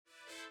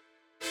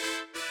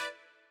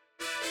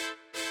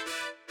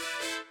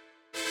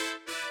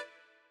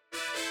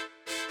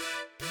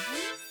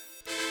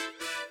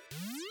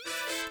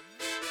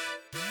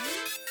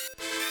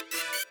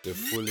The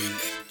Fully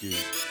Geek.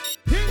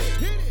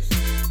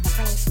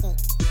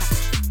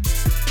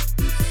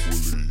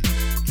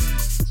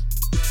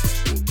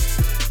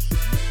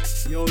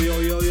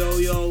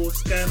 Yo,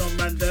 what's going on,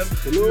 man?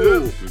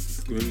 Hello.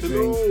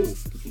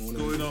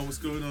 What's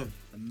going on?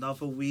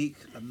 Another week,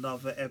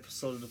 another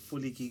episode of the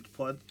Fully Geek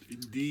Pod.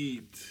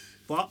 Indeed.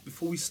 But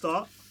before we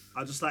start,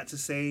 I'd just like to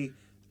say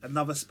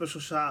another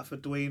special shout out for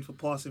Dwayne for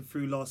passing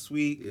through last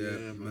week.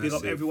 Yeah, Big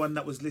up everyone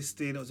that was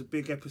listening. It was a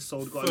big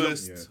episode.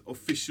 First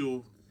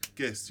official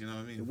guest, you know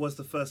what I mean? It was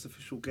the first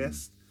official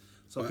guest.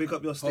 So big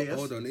up your status.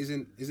 Hold on,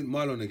 isn't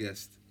Marlon a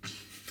guest?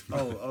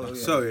 Oh, yeah.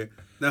 Sorry.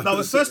 No, it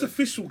was first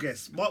official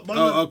guest.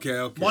 Okay.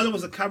 Marlon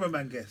was a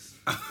cameraman guest.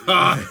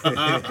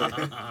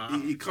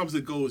 He comes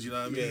and goes, you know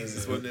what I mean? Yeah.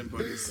 It's one of them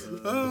brothers.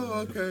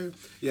 Okay.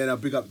 Yeah, now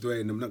big up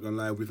Dwayne. I'm not gonna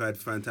lie, we've had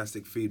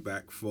fantastic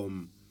feedback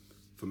from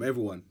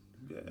everyone.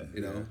 Yeah.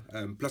 You know,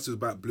 plus it was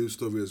about Blue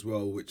Story as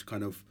well, which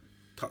kind of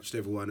touched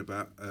everyone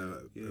about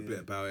a bit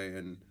about it.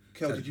 And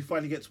Kel, did you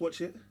finally get to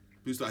watch it?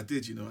 I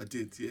did,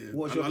 yeah.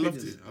 What was your I loved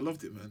opinions? it. I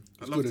loved it, man.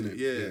 I It's loved good, it. innit?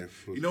 Yeah.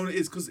 Yeah, You know what it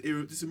is? Because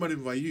this reminded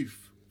me of my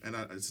youth. And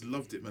I just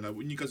loved it, man. Like,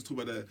 when you guys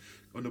talk about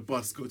on the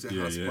bus, go to a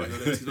house party,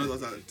 I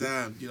was like,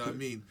 damn, you know what I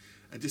mean?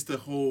 And just the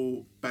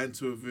whole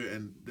banter of it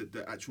and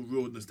the actual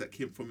realness that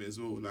came from it as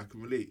well. Like, I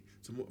can relate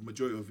to the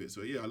majority of it.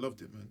 So, yeah, I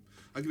loved it, man.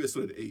 I give it a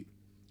solid 8.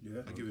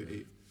 Yeah. I give it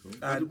 8. Cool.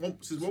 And one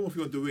more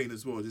thing on Dwayne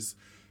as well.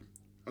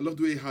 I love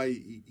the way how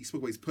he spoke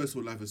about his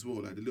personal life as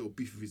well, like the little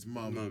beef with his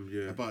mum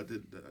about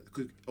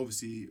cause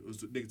obviously it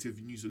was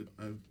negative news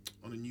on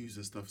the news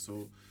and stuff.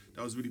 So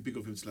that was really big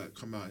of him to like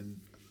come out and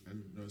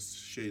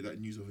share that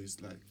news of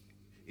his like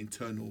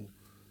internal,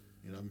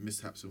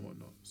 mishaps and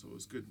whatnot. So it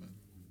was good, man.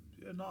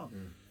 Yeah,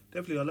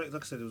 definitely.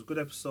 Like I said, it was a good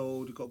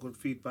episode. We got good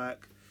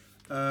feedback.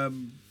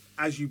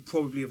 As you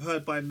probably have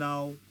heard by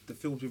now, the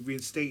film's been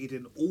reinstated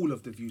in all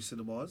of the View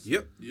cinemas.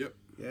 Yep.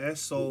 Yeah.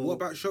 So what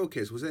about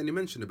Showcase? Was there any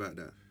mention about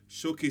that?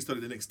 Showcase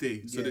started the next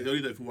day, so they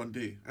only did it for one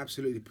day.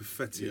 Absolutely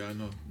pathetic. Yeah, I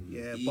know.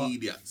 Yeah,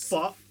 Idiots.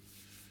 but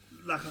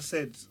like I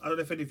said, I don't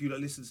know if any of you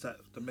listened to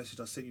the message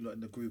I sent you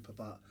in the group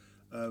about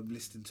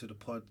listening to the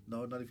pod.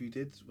 No, none of you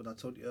did. When I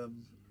told you,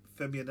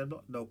 Femi and them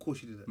not. No, of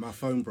course you didn't. My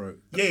phone broke.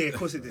 Yeah, of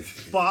course it did.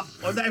 But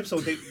on that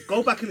episode,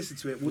 go back and listen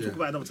to it. We'll talk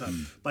about it another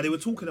time. But they were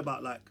talking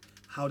about like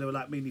how there were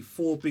like mainly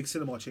 4 big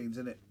cinema chains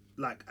in it,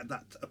 like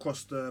that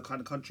across the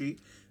kind of country,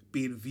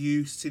 being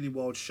View,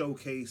 Cineworld,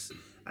 Showcase,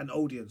 and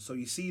Odeon. So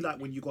you see, like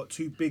when you got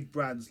 2 big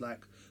brands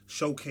like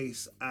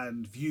Showcase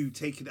and View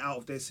taken out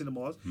of their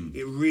cinemas,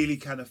 it really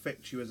can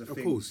affect you as a thing.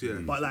 Of course, yeah.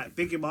 But like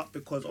big him up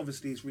because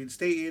obviously it's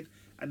reinstated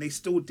and they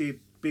still did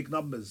big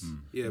numbers.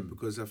 Yeah,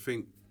 because I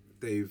think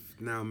they've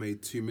now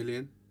made 2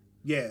 million.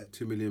 Yeah.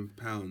 £2 million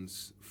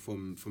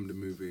from the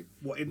movie.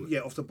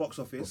 Off the box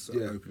office. Off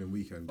the opening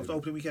weekend. Off the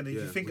opening weekend. And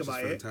if you think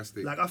about it,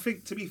 like I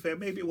think to be fair,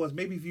 maybe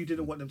View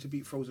didn't want them to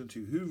beat Frozen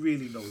 2. Who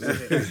really knows?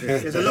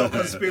 Innit? There's a lot of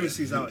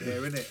conspiracies out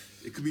there, innit?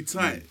 It could be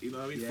tight, you know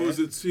what I mean? Yeah.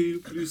 Frozen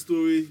 2, Blue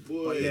Story,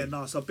 boy. But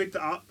yeah, so big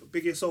that up.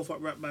 Big yourself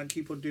up, rap man.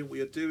 Keep on doing what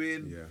you're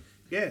doing.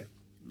 Yeah.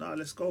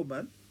 Let's go,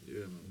 man.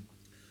 Yeah, man.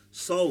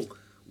 So,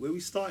 where we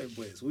starting,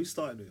 boys? What we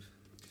starting with?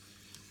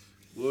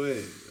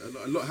 Boy,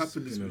 a lot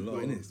happened this week.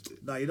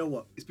 Nah, you know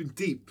what? It's been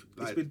deep.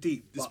 It's been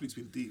deep. This week's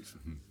been deep.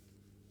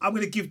 I'm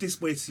going to give this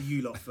way to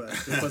you lot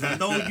first. Because I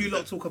know you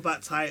lot talk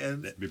about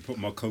Titan. Let me put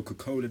my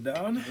Coca-Cola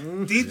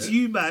down. Did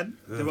you, man?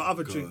 There were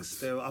other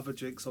drinks. There were other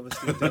drinks,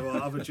 obviously. There were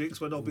other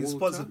drinks. We're not being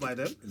sponsored by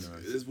them.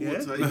 There's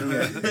water.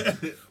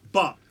 Yeah?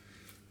 But,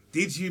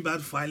 did you, man,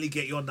 finally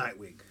get your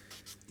Nightwing?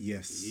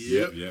 Yes.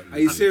 Yeah. Are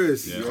you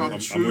serious? Yeah, Come I'm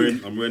true.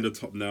 wearing the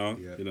top now.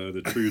 Yeah. You know,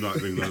 the true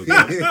Nightwing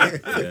logo.Got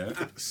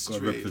to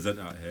Straight. represent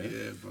out here.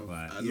 Yeah, bro.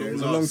 Right. Yeah, it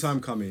was a long time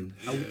coming.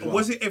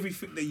 Was it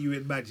everything that you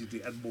imagined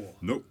it and more?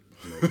 Nope.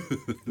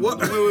 What?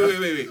 Wait. No,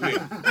 wait.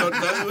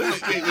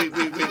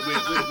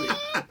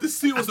 The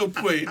suit was on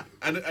point,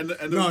 and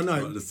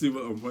No. The suit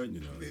was on point,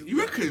 you know. You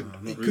reckon?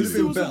 Not Could have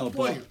really. been better, on but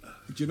point.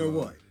 do you know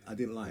what? I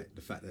didn't like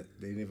the fact that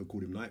they never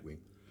called him Nightwing.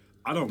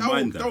 I don't That will-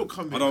 mind that. that will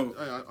come I in. don't.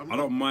 I'm I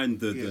don't mind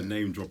the yeah.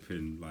 name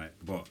dropping, like,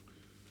 but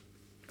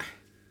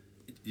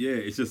yeah,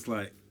 it's just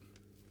like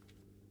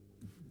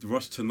the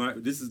rush to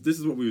night. This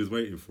is what we was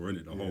waiting for,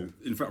 innit? The whole.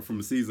 In fact,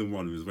 from season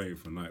 1, we was waiting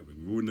for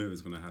Nightwing. We all knew it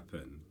was gonna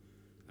happen,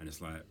 and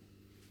it's like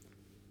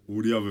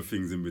all the other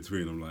things in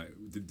between. I'm like,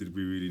 did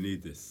we really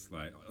need this?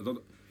 Like, I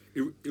don't.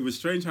 It was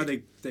strange how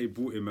they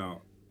brought him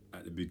out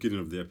at the beginning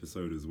of the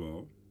episode as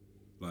well.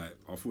 Like,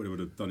 I thought they would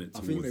have done it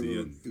I towards think the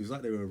end. it was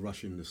like they were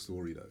rushing the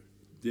story though.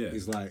 Yeah.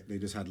 It's like they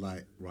just had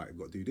like, right, we've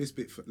got to do this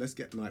bit. Let's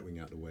get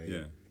Nightwing out the way.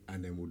 Yeah.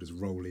 And then we'll just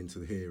roll into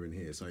here and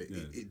here. So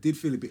Yeah. it did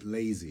feel a bit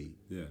lazy.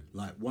 Yeah.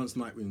 Like once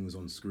Nightwing was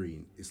on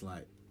screen, it's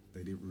like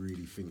they didn't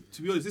really think.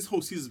 To be honest, this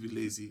whole season's been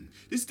lazy.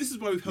 This is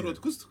why we've held on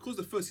because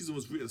the first season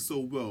was written so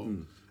well,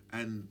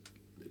 and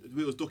the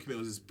way it was documented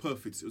was just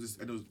perfect.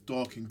 And it was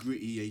dark and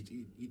gritty.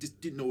 You just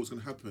didn't know what was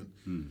going to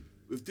happen.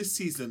 With this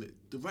season,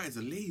 the writers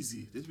are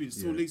lazy. They've been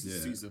so lazy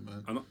this season,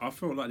 man. And I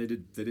felt like they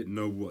didn't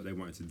know what they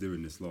wanted to do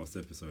in this last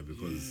episode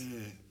because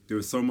there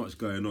was so much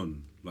going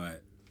on.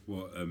 Like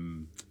what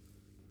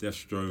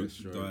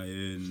Deathstroke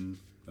dying.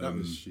 That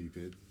was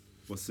stupid.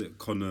 What's it?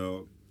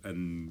 Connor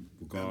and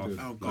Garth.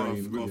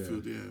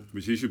 Garfield, yeah.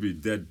 Which he should be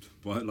dead,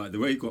 but like the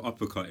way he got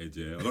uppercutted,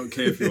 yeah. I don't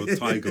care if you're a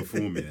tiger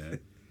form, yeah.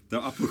 The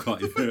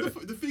uppercut, yeah.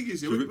 The thing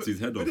is, yeah, ripped his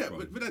head off.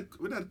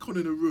 When they had Connor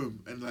in the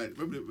room and like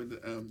remember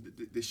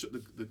when they shot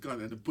the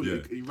gun and the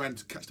bullet, and he ran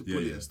to catch the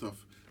bullet and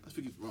stuff. I was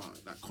thinking, right,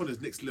 like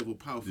Connor's next level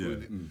powerful,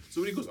 isn't it?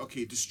 So when he goes,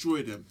 okay,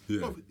 destroy them.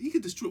 Bro, he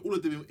could destroy all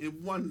of them in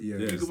one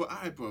blink of an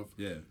eye, bro.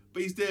 Yeah.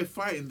 But he's there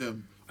fighting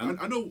them. And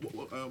I know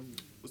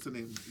what's her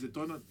name? Is it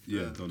Donna?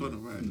 Yeah, Donna,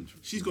 right?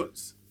 She's got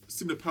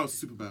similar powers to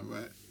Superman,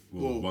 right?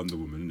 Well, Wonder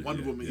Woman, isn't it?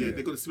 Wonder Woman, yeah.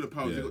 They got similar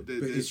powers. Yeah. But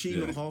is she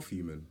not half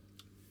human?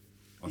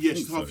 Yeah,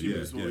 she's half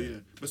human as well, yeah.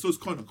 But so is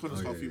Connor.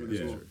 Connor's half human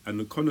as well.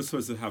 And Connor's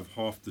supposed to have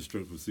half the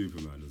strength of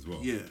Superman as well.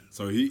 Yeah.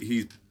 So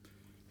his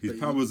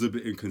powers are a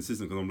bit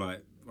inconsistent because I'm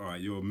like, all right,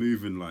 you're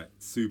moving like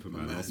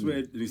Superman. I swear,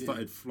 and he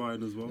started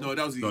flying as well. No,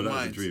 that was his mind. That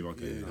was a dream.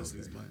 Okay, yeah, that's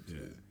his mind.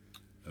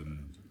 Yeah.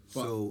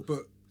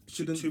 But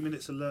shouldn't 2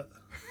 minutes alert.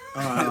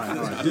 all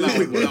right. Do a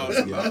quick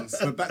one.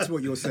 But back to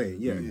what you're saying.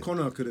 Yeah,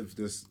 Connor could have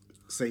just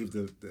saved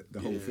the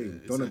whole thing.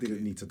 Exactly. Donna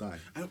didn't need to die.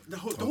 And the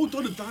whole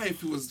Donna dying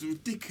thing was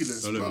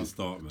ridiculous. Don't bro. even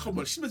start, man. Come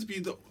on, she must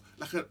be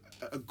like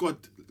a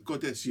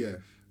goddess. Yeah.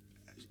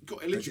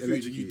 Got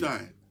electrocuted and you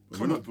die.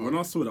 Come on, bro. When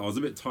I saw that, I was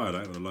a bit tired. I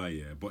ain't gonna lie,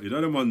 yeah. But you know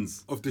the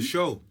ones Of the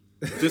show.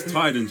 just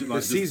tired and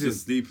like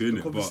just sleepy in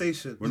it.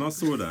 Conversation. But when I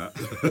saw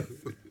that,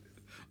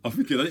 I'm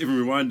thinking I didn't even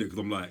rewind it because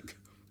I'm like,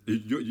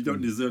 you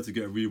don't deserve to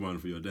get a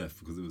rewind for your death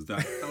because it was that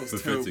was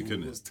pathetic,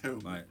 terrible. innit? It was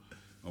terrible. Like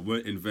I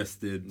weren't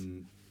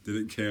invested,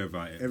 didn't care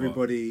about it.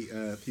 Everybody,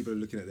 people are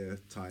looking at their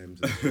times,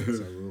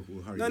 so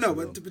we'll hurry. No, this no,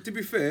 along. but to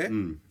be fair,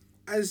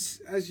 as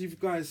you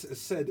guys have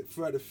said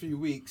throughout a few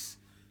weeks,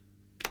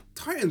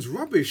 Titan's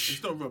rubbish.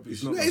 It's not rubbish.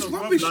 It's not It's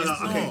rubbish. rubbish.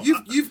 No, okay.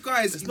 You've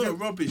guys. It's not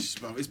rubbish,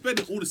 bro. It's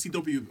better than all the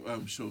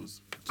CW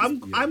shows. I'm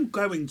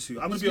going to be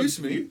honest Excuse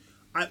with me? you.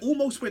 I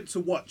almost went to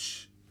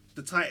watch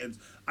the Titans.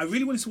 I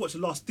really wanted to watch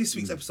this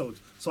week's episode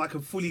so I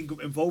can fully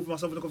involve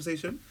myself in the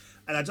conversation,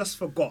 and I just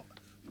forgot.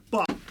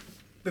 But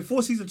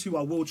before season 2,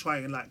 I will try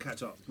and like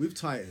catch up. With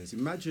Titans,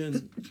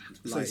 imagine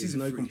like there's season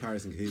no 3.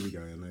 comparison. Here we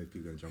go. I know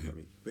people are gonna jump at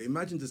me, but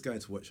imagine just going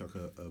to watch like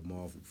a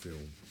Marvel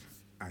film,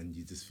 and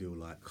you just feel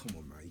like, come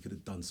on, man, you could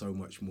have done so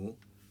much more.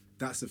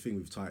 That's the thing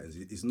with Titans.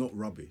 It's not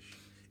rubbish.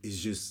 It's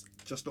just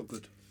Just not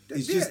good.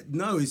 it's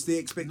it's the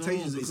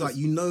expectations. No, it's like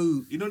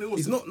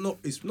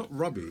it's not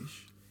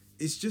rubbish.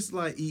 It's just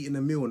like eating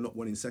a meal and not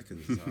wanting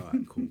seconds. It's like, all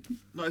right, cool.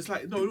 No, it's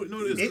like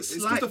It's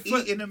like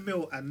eating a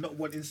meal and not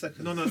wanting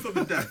seconds. No, it's not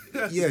with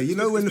that. Yeah, you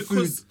know when the food,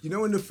 because-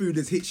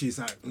 has hit you, it's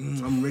like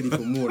I'm ready for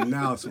more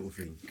now, sort of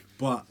thing.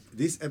 But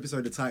this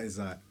episode of Titans, is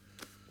like,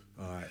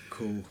 all right,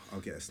 cool, I'll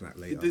get a snack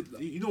later.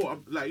 You know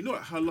what? You know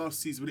how last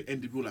season when it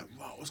ended, we were like,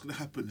 wow, what's gonna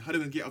happen? How are they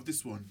gonna get out of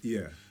this one?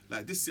 Yeah.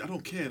 Like this, I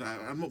don't care.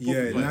 Like, I'm not. Yeah,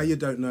 bothered by now it. you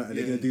don't know, and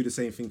they're Yeah. gonna do the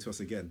same thing to us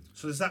again.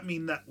 So does that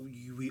mean that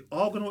we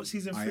are going to watch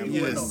season 3? I am. or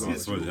Yes, not? I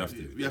suppose you have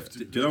to. We have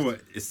to. Do you know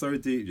what? It's so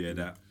deep, yeah,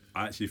 that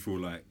I actually feel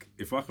like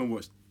if I can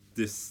watch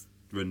this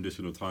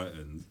rendition of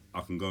Titans, I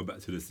can go back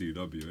to the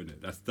CW,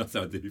 innit? That's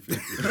how deep it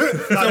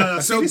is. No.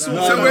 So- this so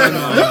one- we're-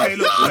 Okay,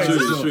 look, wait, True,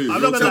 look, true.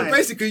 I'm not So gonna lie.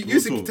 basically, you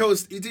used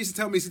to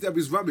tell me CW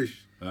is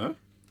rubbish. Huh?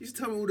 You used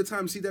to tell me all the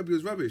time CW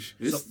is rubbish.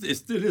 It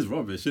still is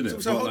rubbish,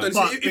 innit? So hold on, But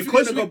So if you're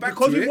because gonna go back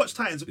because to we it- watch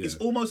Titans, it's Yeah.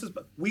 almost as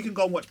we can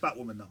go and watch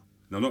Batwoman now.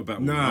 No, not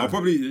Batwoman. Nah. I'll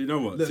probably, you know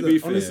what? Look, to be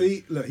fair,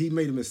 honestly, look, he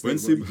made a mistake. When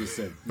What Super- he just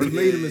said, he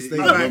made a mistake.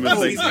 All right, No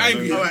cool. mistakes, He's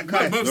angry. no. All right,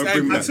 guys. Murph's Don't bring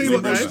angry. back I'll tell you what,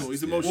 He's guys. emotional.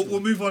 He's emotional. We'll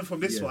move on from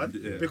this Yeah, one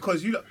yeah.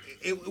 because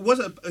it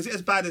wasn't. Is it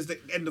as bad as the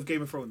end of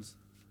Game of Thrones?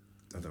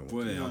 I don't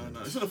want. Boy,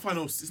 No, it's not the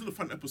final. It's not the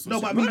final episode.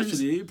 No, but I mean,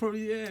 actually,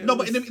 probably, yeah. No,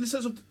 but in the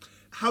sense of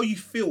how you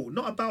feel,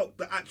 not about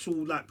the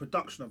actual like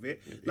production of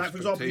it. Like for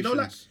example, you know,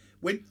 like expectations.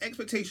 when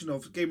expectation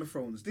of Game of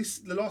Thrones,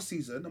 the last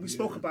season, and we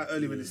spoke about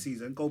earlier in the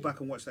season. Go back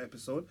and watch that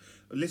episode,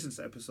 or listen to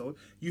that episode.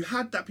 You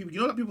had that people,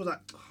 you know, that people were like,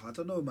 oh, I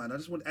don't know, man. I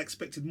just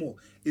expected more.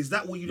 Is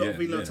that what you lot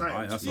really on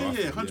Titans? That's what I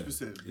yeah, thought,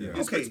 100%. Yeah. He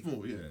expects Okay.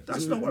 more. Yeah.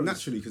 That's no worries.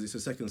 Naturally, because it's the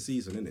second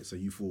season, isn't it? So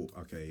you thought,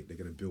 okay, they're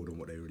gonna build on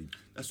what they already.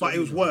 That's But what it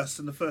was I mean. worse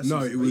than the first. No,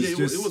 season. it was Yeah,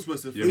 just. it was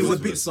worse than Yeah, It was a worse.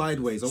 bit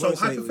sideways. I So won't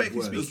say it was hypothetically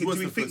worse. speaking, worse do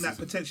we than think first that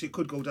season. potentially it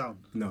could go down?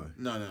 No.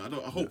 No, I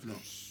don't. I hope not.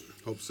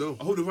 Hope so.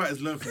 I hope the writers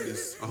learn from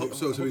this. I hope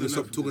so. So we they can stop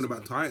learn from talking this.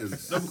 about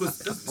Titans. No,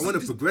 because I want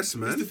to progress,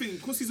 That's the man. thing.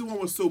 Because season 1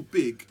 was so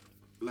big,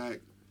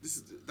 like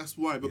that's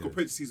why. But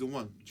compared to season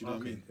 1, do you know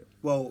what I mean?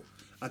 Well,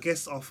 I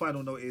guess our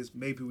final note is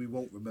maybe we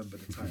won't remember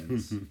the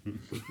Titans.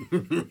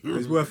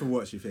 It's worth a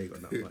watch if you ain't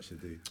got that much to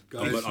do.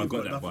 I got You've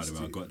got that, by nothing the to way.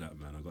 I do. got that,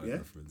 man. I got Yeah? that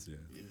reference,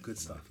 yeah. Good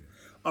stuff.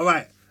 All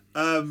right.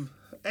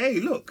 Hey,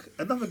 look,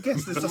 another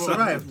guest has just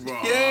arrived.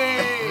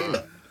 Yay!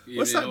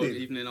 What's Evening,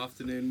 happening? Evening,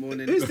 afternoon,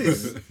 morning. Who's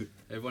this?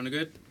 Everyone are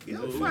good? Yeah,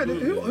 I'm fine.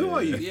 Who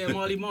are you? Yeah,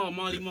 Marley Marl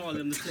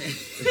on the play.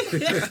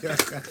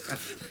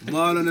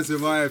 Marlon has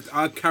arrived.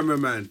 Our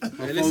cameraman.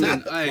 My Hey,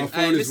 listen,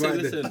 phone is listen,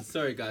 right there. listen.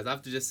 Sorry, guys, I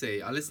have to just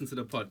say, I listened to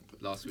the pod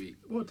last week.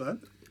 Well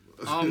done.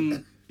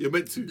 You're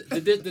meant to.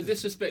 The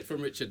disrespect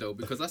from Richard though,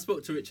 because I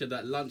spoke to Richard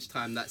at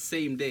lunchtime that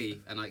same day,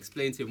 and I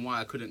explained to him why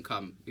I couldn't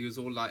come. He was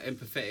all like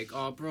empathetic.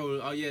 Oh, bro.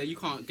 Oh, yeah. You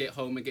can't get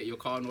home and get your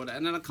car and all that.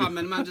 And then I come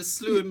and man just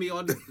slewing me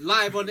on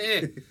live on the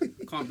air.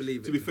 Can't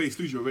believe it. To be fair, he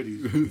slew you already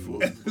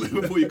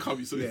before you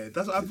come. So Yeah,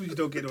 that's what happens when you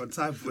don't get it on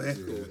time for it.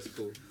 It's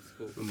cool.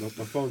 My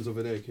phone's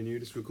over there. Can you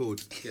just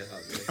record? Get out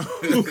of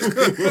here.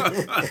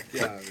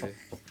 Get out of here.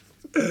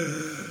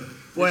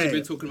 Boy, We've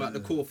been talking about the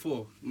core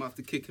 4. I might have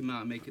to kick him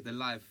out and make it the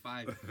live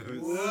 5.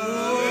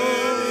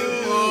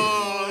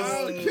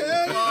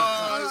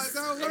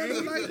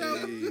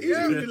 he's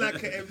really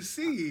like an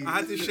MC. I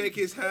had to shake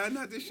his hand.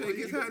 for that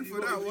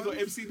You one. got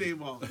MC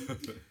name on.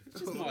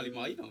 Just Marley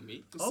Ma, you know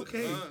me.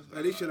 Okay.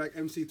 At least you're like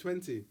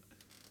MC20.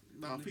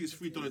 Nah, I think it's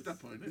 $3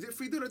 Dapper, isn't Is it?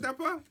 it $3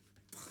 Dapper?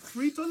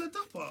 $3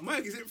 Dapper.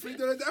 Mike, is it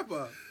 $3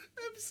 Dapper?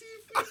 MC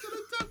 $3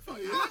 Dapper,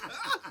 yeah.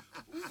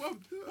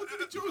 What did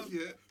the joke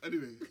here?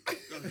 Anyway.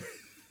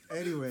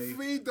 Anyway,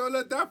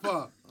 $3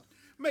 Dapper.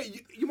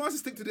 Mate, you must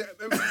stick to the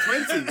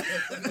MC20.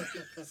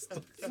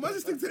 You must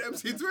stick to the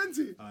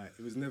MC20. alright,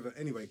 it was never.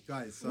 Anyway,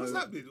 guys. So What's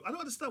happening? I don't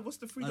understand. What's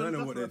the $3 I don't know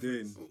Dapper what they're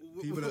reference? doing.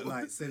 People that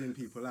like selling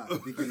people out,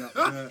 digging up.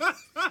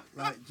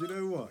 Like, do you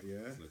know what? Yeah,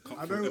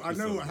 I know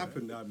episode, what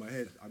happened now in my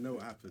head. I know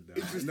what happened now.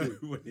 I know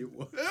when it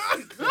was.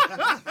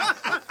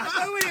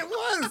 I know when it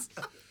was.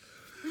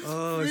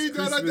 Oh, it's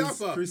 $3 Christmas,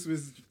 Dapper.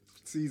 Christmas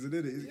season,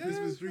 isn't it? It's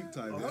Christmas drink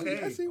time. yeah? Okay.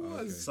 Yes, it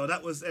was. So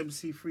that was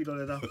MC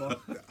 $3 Dapper.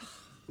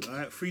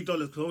 Alright, $3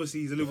 because obviously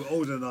he's a little bit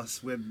older than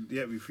us when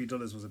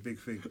 $3 was a big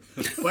thing.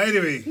 But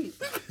anyway,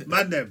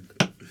 man them.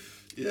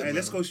 Hey,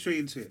 let's go straight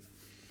into it.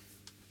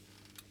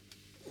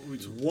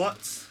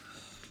 What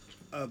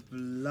a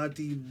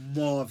bloody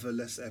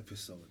marvelous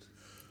episode.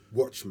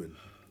 Watchmen.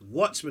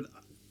 Watchmen.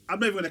 I'm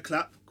not even gonna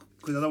clap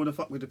because I don't want to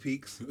fuck with the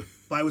peaks,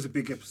 but it was a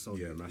big episode.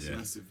 Yeah,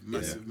 massive.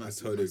 Massive. I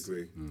totally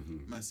agree.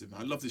 Massive.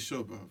 I love this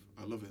show, bro.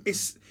 I love it.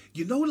 It's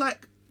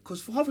like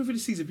because for halfway through the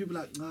season, people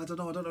are like, I don't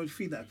know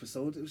anything that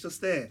episode. It was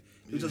just there.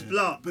 It was just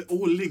blah. But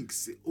all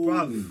links. All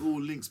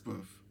links, bro.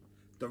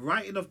 The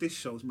writing of this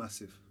show is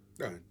massive.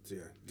 Yeah,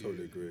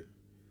 totally agree.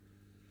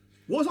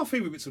 What was our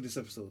favourite bits of this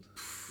episode?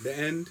 The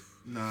end.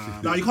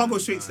 Nah. No, you can't go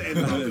straight to the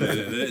end. now. Let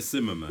it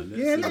simmer, man.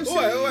 Yeah, let's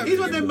he's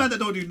one of them man that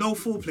don't do no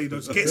foreplay, though.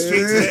 Just get straight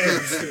to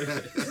the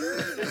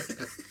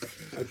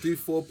end. I do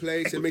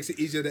foreplay, so it makes it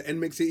easier. The end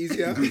makes it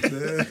easier.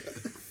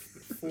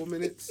 4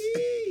 minutes.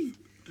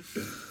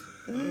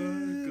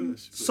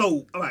 Gosh.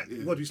 So, all right,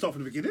 what do we start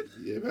from the beginning?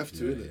 Yeah, we have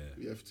to, Yeah, innit? yeah.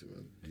 We have to,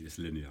 man. It's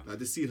linear. Like,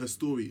 just seeing her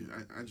story,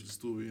 Angela's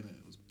story, innit?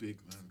 It was big,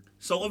 man.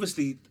 So,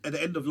 obviously, at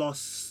the end of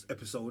last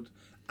episode,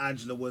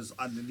 Angela was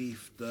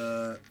underneath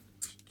the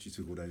She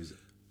took all those.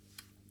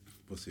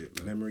 What's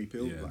it? Memory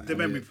pill. Yeah. Like,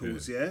 memory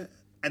pools, yeah?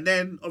 And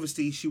then,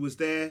 obviously, she was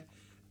there,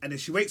 and then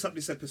she wakes up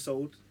this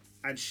episode,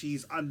 and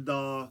she's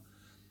under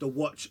the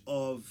watch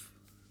of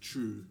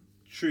True.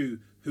 True,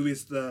 who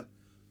is the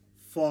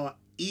Far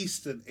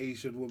Eastern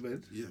Asian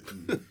woman. Yeah.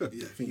 Yeah. I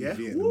think Yeah.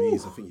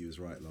 Vietnamese. I think he was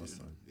right last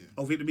time.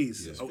 Oh,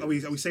 Vietnamese. Yeah. Are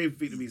we saying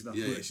Vietnamese now?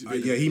 Yeah, Good.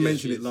 she's Yeah, he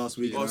mentioned it last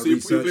week. Oh, and so I you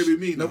researched. play with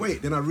me No, now?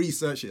 wait. Then I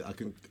researched it. I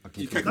can.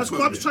 You confirm That's can-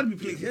 cool. I'm just trying to be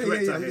politically Yeah,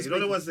 correct yeah, out I'm here. just You know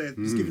the making- ones that.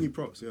 Just giving you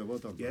props. Yeah, well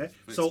done. Bro. Yeah.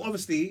 So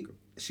obviously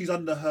she's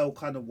under her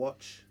kind of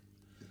watch,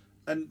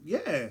 and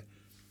yeah,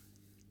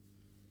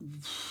 I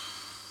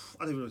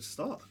don't even know where to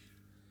start.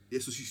 Yeah,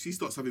 so she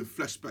starts having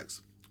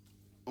flashbacks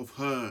of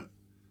her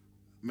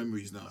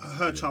memories now.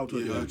 Her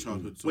childhood, Yeah, yeah. her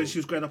childhood. So, When she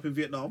was growing up in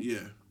Vietnam. Yeah.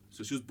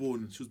 So she was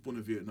born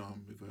in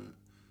Vietnam with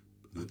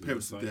her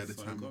parents were there at the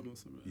time.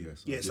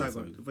 Yes. Yeah,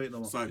 Saigon,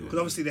 Vietnam. Saigon. Because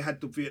obviously they had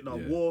the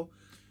Vietnam Yeah. War.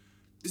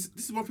 This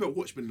is one thing about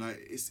Watchmen, like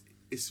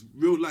it's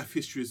real life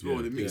history as well.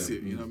 Yeah, They mix yeah.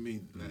 it, you know what I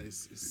mean? Like,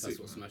 it's That's sick,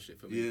 what man. smashed it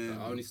for me. Yeah. Like,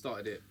 I only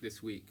started it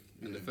this week,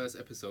 and the first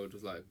episode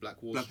was like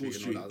Black Wall Black Street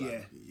Wall and all that. I was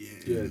Yeah.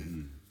 like, Yeah. Yeah.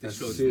 This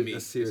show's serious, for me.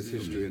 that's serious This is for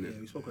history, me. innit?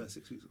 Yeah, we spoke about it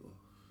 6 weeks ago.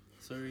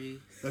 Sorry.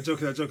 I'm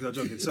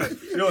joking. So,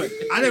 you know what?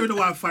 I don't even know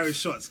why I'm firing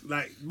shots.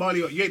 Like, Marley,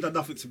 you ain't done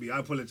nothing to me. I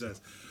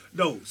apologise.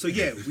 No, so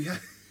yeah, we had...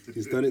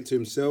 He's done it to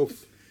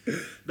himself.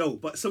 No,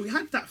 but so we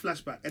had that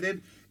flashback, and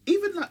then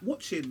even like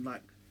watching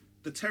like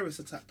the terrorist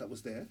attack that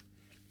was there,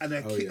 and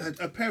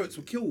her parents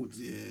were killed.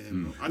 Yeah,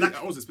 bro. I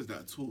wasn't expecting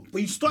that at all.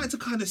 But you started to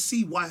kind of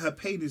see why her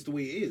pain is the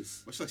way it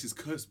is. But she's like she's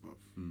cursed, bro.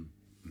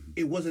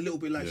 It was a little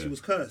bit like she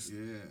was cursed.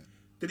 Yeah.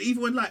 Then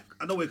even when like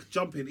I know we're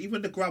jumping, even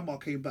when the grandma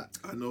came back,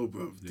 I know,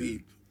 bro.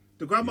 Deep.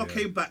 the grandma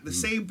came back. The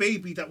same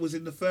baby that was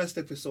in the first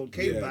episode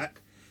came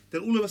back.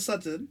 Then all of a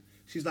sudden.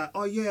 She's like,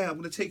 oh yeah, I'm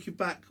going to take you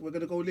back. We're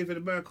going to go live in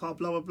America,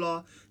 blah, blah,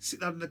 blah.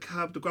 Sit down in the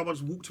cab. The grandma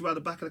just walked around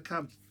the back of the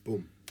cab.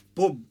 Boom.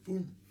 Boom.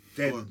 Boom.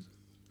 Dead. Go It on.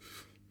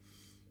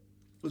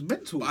 was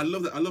mental. But I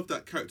love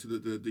that character,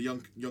 the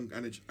young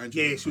Angela.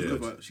 Yeah, she was I love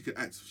good. her. She could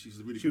act. She's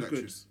a really She good was good.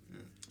 actress.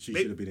 Yeah. She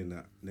should have been in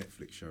that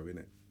Netflix show,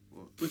 innit?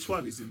 Which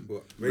one? He's in.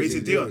 What?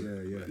 Raising Dion.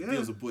 Yeah, yeah. Yeah.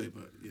 Dion's a boy,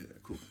 but yeah,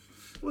 cool.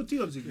 Well,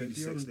 Dion's in really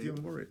sex Dion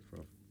tape. Warwick, bro.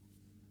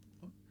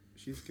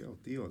 She's a girl.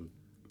 Dion.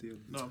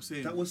 No, I'm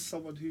saying That was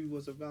someone who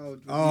was around. when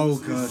he Oh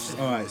was- gosh!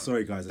 All right,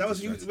 sorry guys. That was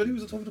when he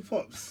was on top of the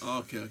pops. Oh,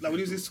 okay. Like when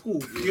he was in school.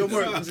 Dion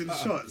Warwick was in the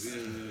shots.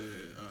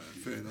 Alright,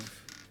 fair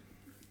enough.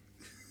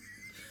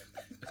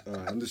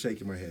 I'm just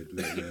shaking my head.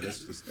 Like, yeah,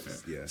 that's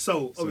just yeah.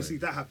 So obviously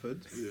that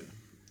happened, Yeah.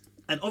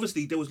 and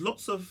obviously there was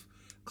lots of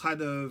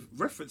kind of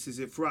references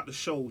throughout the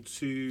show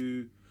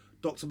to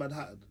Dr.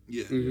 Manhattan.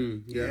 Yeah.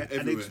 Yeah,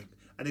 Everywhere.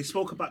 and they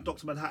spoke about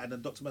Dr. Manhattan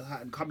and Dr.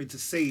 Manhattan coming to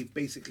save.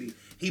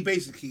 He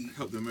basically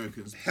Help the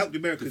Americans. helped the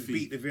Americans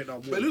beat the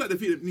Vietnam War. But it looked like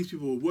the Vietnamese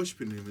people were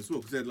worshipping him as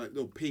well because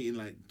they were painting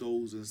like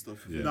dolls and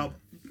stuff. Yeah. Now,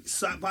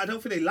 but I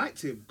don't think they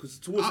liked him because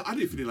towards I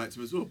didn't think they liked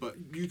him as well, but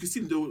you could see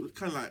them, they were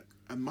kind of like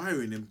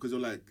admiring him because they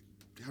were like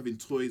having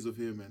toys of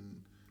him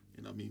and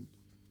you know what I mean.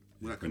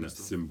 All that And kind that of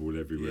stuff. symbol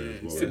everywhere Yeah,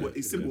 as well. symbol,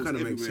 it's symbols Kind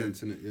of everywhere makes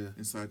sense, innit? Yeah.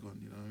 in Saigon.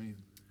 You know what I mean?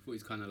 I thought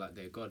he's kind of like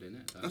their god,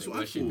 innit? Like That's they what I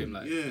worship thought. him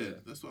like. Yeah,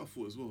 that's what I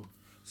thought as well.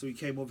 So he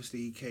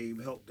came,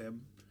 helped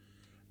them.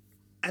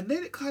 And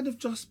then it kind of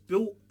just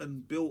built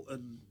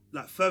and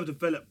like further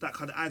developed that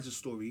kind of Angela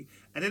story.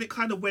 And then it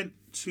kind of went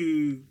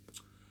to,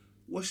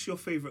 what's your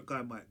favourite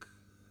guy, Mike?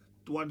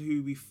 The one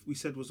who we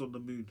said was on the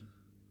moon.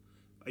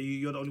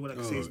 You're the only one that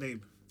can say his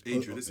name.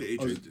 Adrian, let's say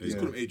Adrian. Let's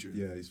call him Adrian.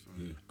 Yeah, he's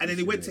fine. And then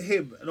he went to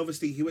him, and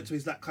obviously he went to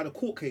his like kind of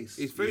court case.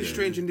 He's a very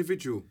strange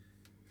individual.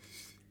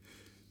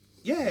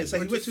 Yeah, so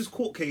he went to his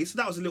court case.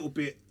 That was a little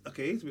bit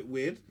it's a bit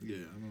weird. Yeah,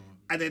 I know.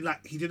 And then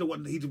like he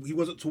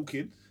wasn't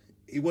talking.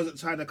 He wasn't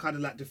trying to kind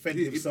of like defend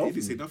himself. He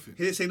didn't say nothing.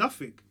 He didn't say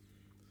nothing.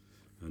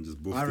 And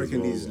just buffed I as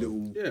reckon well, his bro.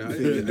 little Yeah,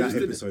 thing in I that just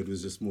didn't- episode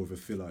was just more of a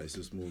filler. It's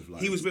just more of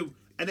like He was,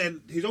 and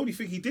then his only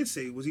thing he did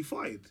say was he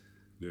fired.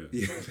 Yeah.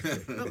 Yeah.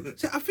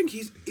 So I think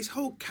his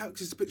whole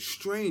character's a bit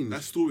strange.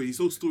 That story, his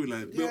whole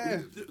storyline. Yeah.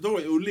 Don't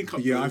worry, it will link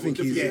up. Yeah, though. I It think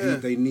will he's,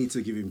 definitely- they need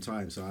to give him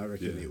time. So I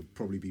reckon Yeah. it'll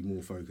probably be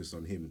more focused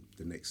on him,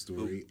 the next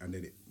story, and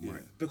then it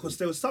might. Because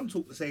there was some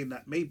talk saying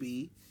that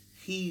maybe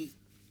he,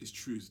 It's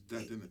true, it's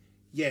that, isn't it?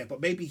 yeah, but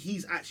maybe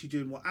he's actually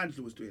doing what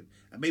Angela was doing,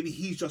 and maybe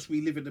he's just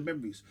reliving the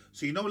memories.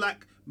 So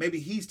like maybe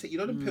he's the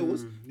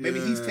pills. Maybe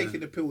he's yeah.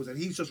 taking the pills and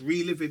he's just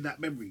reliving that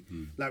memory,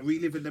 like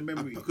reliving the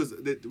memory. Because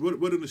the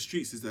word on the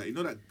streets is that you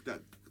know that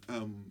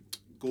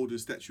golden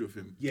statue of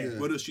him. Yeah.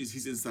 Word on the streets,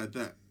 he's inside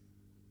that.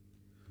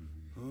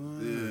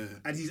 Yeah,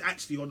 And he's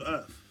actually on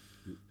Earth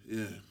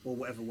yeah. or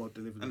whatever world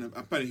they're living in. And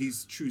apparently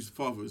he's True's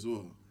father as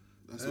well.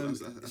 That's what it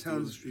that's what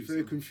sounds the streets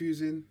very are.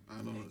 confusing.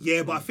 I know.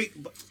 Yeah, but I think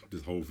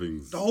This whole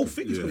thing's... the whole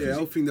thing is Yeah. confusing.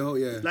 Yeah, I think the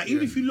whole Like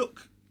even if you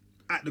look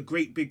at the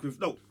Great Big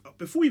Reveal,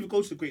 before you even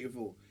go to the Great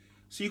Reveal,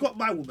 so you got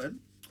my woman,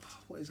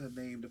 what is her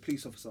name? The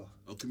police officer.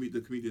 Oh,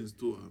 the comedian's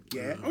daughter.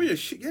 Yeah. Oh yeah,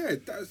 yeah.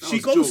 That's, She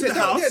was goes joke. to the That-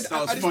 house. yeah, that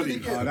was I just funny.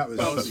 didn't get- Oh, that was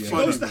That She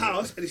funny. goes to the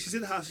house and she's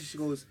in the house and she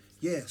goes,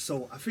 yeah,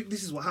 so I think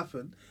this is what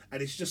happened. And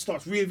then she just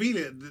starts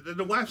revealing it.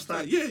 The wife's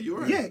like, Yeah, you're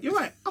right. Yeah, you're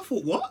right. I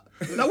thought, what?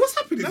 Like, what's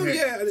happening No, here?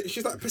 yeah, and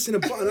she's like pressing a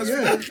button. That's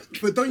Yeah,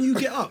 but don't you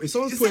get up? If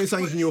someone's putting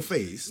something in your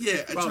face,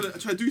 Yeah, and trying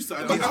to do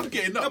something. I'm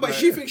getting up. No, but like-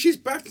 she thinks she's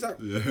back. Like,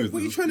 Yeah, what are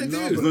you trying to It's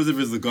do? not as if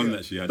it's the gun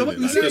that she had. No, in but it.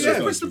 you Like, see, that's yeah,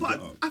 just press the like, button.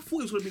 pick it up. I thought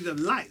it was going to be the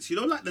lights. You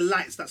know, like the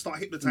lights that start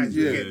hypnotising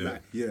you again.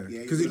 Like, yeah,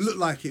 because it looked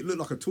like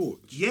a torch.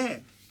 Yeah.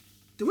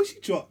 The way she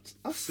dropped,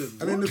 I said,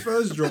 And then the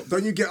first drop,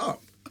 don't you get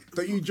up?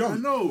 Don't you I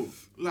jump? know.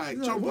 Like,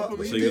 No, jump what- up on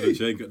what me. you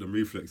She ain't got them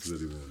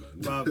reflexes anymore,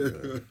 man.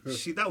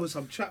 Bruv, that was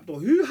some trapdoor.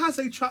 Who has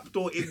a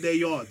trapdoor in their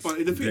yard? But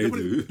the They thing,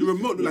 do. the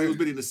remote looked like it was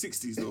made in the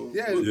 60s, though.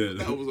 Yeah. Yeah.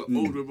 That was an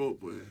old remote,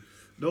 boy.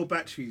 No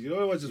batteries. You know,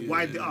 everyone just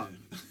wind it up.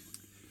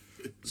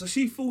 So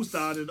she falls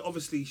down, and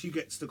obviously she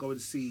gets to go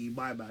and see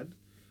my man,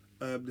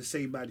 the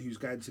same man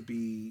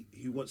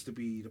who wants to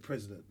be the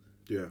president.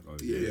 Yeah, Oh,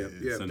 yeah.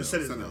 Senator. The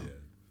senator. Yeah.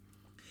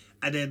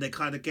 And then they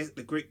kind of get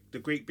the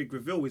great big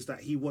reveal is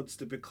that he wants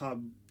to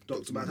become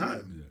Dr.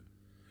 Manhattan. Yeah.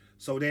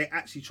 So they're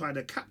actually trying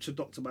to capture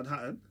Dr.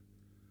 Manhattan.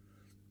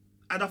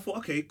 And I thought,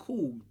 okay,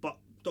 cool, but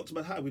Dr.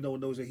 Manhattan, no one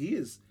knows where he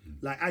is.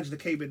 Like Angela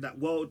came in that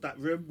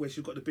room where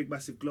she's got the big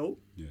massive glow.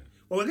 Yeah.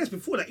 Well, I guess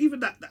before that,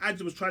 even that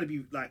Angela was trying to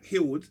be like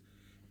healed,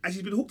 and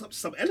she's been hooked up to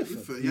some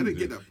elephant. Yeah, I didn't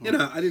get that part. You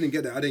know, I didn't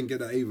get that. I didn't get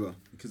that either.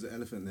 Because the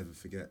elephant never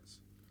forgets.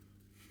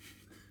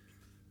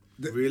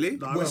 Really?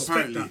 No, I Well,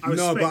 respect that. I apparently. respect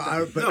No, but that.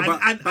 I-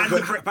 but- No,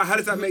 And but how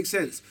does that make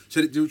sense?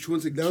 So she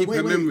wants to No, keep wait,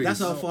 her wait, memories. that's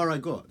how far I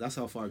got. That's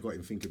how far I got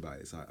him thinking about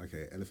it. It's like,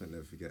 okay, elephant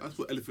never forgets. That's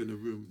what elephant in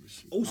the room.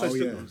 also, Oh it's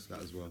yeah, the,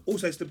 that as well.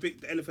 also, it's the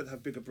elephants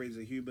have bigger brains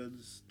than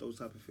humans. Those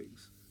type of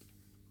things.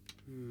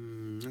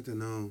 I don't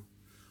know.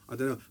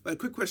 But a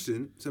quick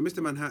question. So,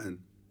 Mr. Manhattan.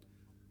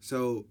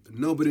 So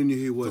nobody knew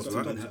who he was, Dr.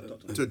 right?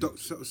 Manhattan.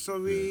 So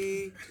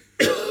sorry.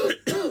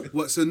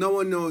 What? So no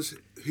one knows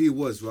who he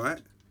was,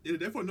 right? Yeah,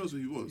 everyone knows who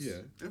he was. Yeah.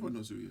 Everyone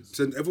knows who he is.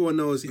 So everyone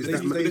knows. Is They-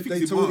 that they- think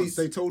he's told Mars. his,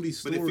 they told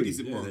his But they think story. he's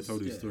in Yeah, they Mars.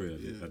 told his Yeah. story.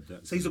 Yeah.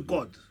 So he's a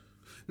god.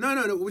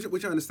 No,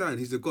 which I understand.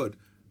 He's a god,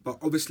 but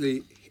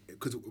obviously,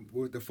 because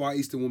the Far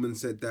Eastern woman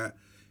said that.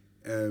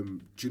 Do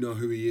you know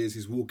who he is?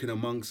 He's walking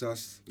amongst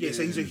us. Yeah,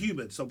 so he's a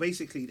human. So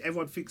basically,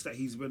 everyone thinks that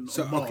he's been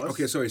So on Mars.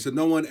 okay, sorry. So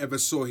no one ever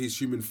saw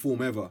his human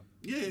form ever.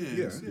 Yeah.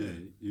 Yeah,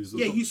 he was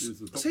Yeah, you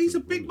doctor, say he's a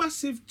wasn't big, he?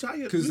 massive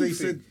giant. Because blue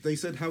they thing.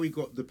 said how he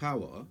got the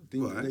power.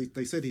 Right.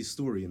 They said his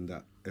story in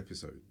that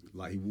episode.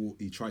 Like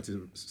he tried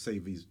to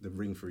save the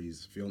ring for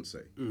his fiance.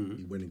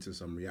 He went into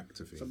some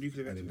reactor thing, Some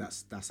nuclear and then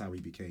reactor. that's how he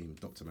became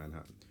Dr.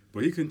 Manhattan.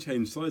 But he can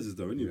change sizes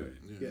though, anyway.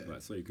 Yeah.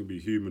 Like, so he can be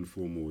human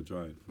form or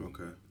giant form.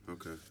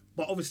 Okay.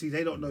 But obviously,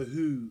 they don't know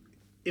who.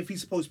 If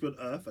he's supposed to be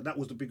on Earth, and that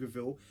was the big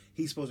reveal,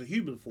 he's supposed to be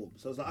human form.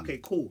 So it's like, okay,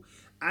 cool.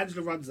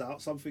 Angela runs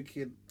out, so I'm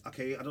thinking,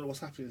 okay, I don't know what's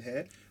happening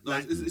here. No,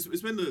 Like,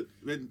 it's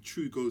when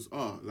True goes,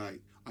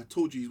 like, I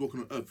told you he's walking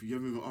on Earth. You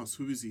haven't even asked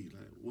who is he?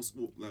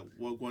 Like,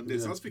 what going there?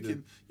 So I was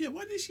thinking,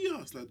 why did she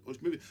ask? Like, or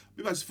maybe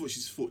I just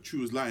thought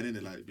True was lying in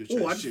it. Like, you're oh,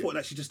 chatting I just shit. thought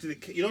that she just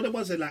didn't. You know the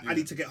ones that like, I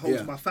need to get home Yeah.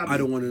 to my family. I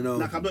don't wanna know.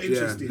 Like, I'm not Yeah,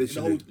 interested. in the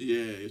literally. whole.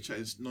 Yeah, you're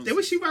chatting nonsense. Then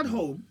when she ran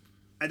home,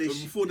 and then But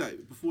she, before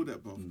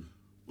that, bruv,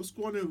 what's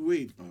going on with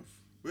Wade, bruv?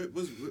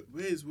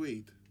 Where is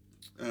Wade?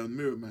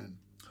 Mirror Man.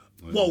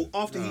 well,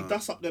 after he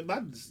dust up the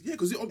man's. Yeah,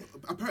 because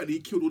apparently he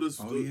killed all those.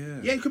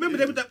 Yeah, you can remember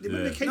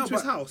they came No, to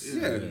his but- house.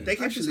 yeah. They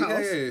came to his Actually,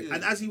 house, yeah.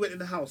 and as he went in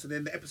the house, and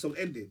then the episode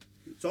ended.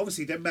 So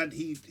obviously, that man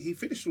he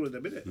finished all of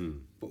them, innit?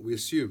 But we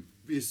assume.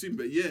 We assume,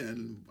 but yeah,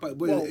 and But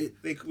Well, it,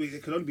 it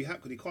can only be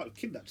hacked because he can't have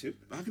kidnapped him.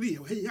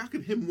 how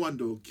can him one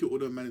though kill all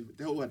the man?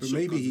 They all had But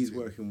maybe shotguns he's and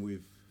thing. working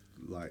with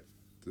like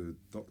the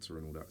Doctor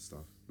and all that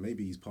stuff.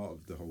 Maybe he's part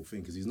of the whole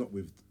thing because he's not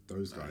with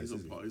those Nah, guys. he's is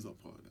not he? part. He's not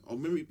part of that. Or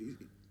maybe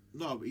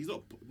no, but he's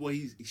not. Well,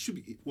 he should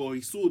be. Well,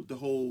 he saw the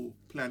whole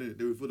plan. Innit?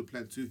 They revealed the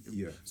plan to him.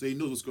 Yeah. So he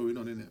knows what's going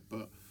on in it,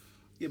 but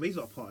Yeah, but he's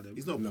not a part of them.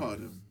 he's not part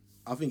of them.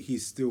 I think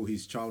he's still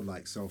his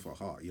childlike self at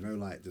heart. You know,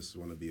 like just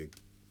want to be a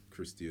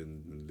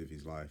Christian and live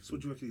his life. So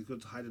what do you reckon he's going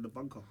to hide in the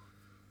bunker?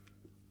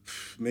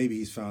 Maybe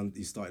he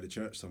started a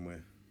church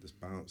somewhere. Just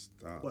bounced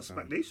out. What,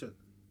 Spac Nation?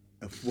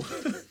 What?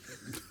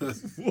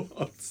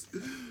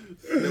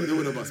 They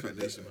wouldn't know about Spac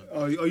Nation, man.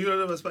 Oh, you don't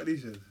know about Spac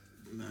Nation?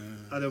 Nah.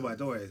 I don't mind.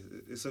 Don't worry.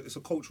 It's a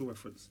cultural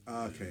reference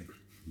Okay.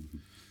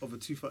 of a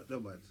two-foot.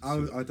 Don't mind. I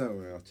don't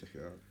worry. I'll check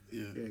it out.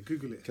 Yeah. Yeah,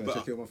 Google it. Can I But-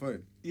 check it on my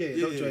phone? Yeah,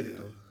 Yeah, don't yeah, join yeah. it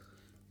though.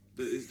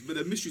 But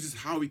the mystery is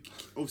how he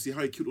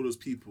killed all those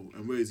people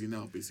and where is he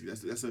now? Basically,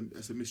 that's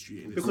a mystery.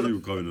 Innit? It's probably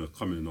going to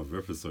come in another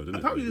episode, isn't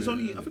Apparently, it?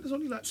 I think there's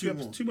only like two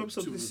more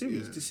episodes of this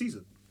series, yeah. this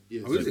season.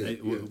 Yeah, Oh, is so- it?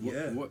 Eight,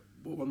 Yeah. what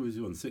one was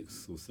you on?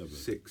 6 or 7?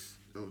 6.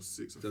 That was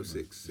 6. I That was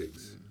think. 6.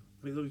 I think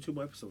there's only 2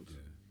 more episodes.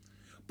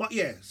 But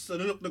yeah, so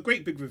the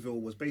great big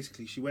reveal was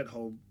basically she went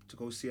home to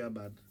go see her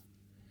man,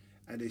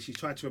 and then she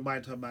tried to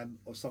remind her man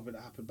of something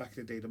that happened back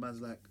in the day. The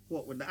man's like,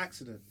 "What? When the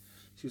accident?"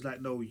 She was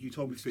like, "No, you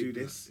told me to do Fake that,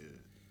 this," yeah.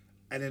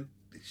 and then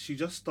she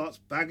just starts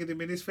banging him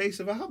in his face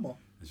with a hammer.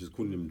 And she's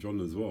calling him John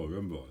as well.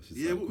 Remember? She's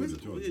Yeah, like, what was it?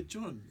 calling Oh, him yeah,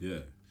 John. Yeah,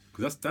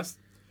 because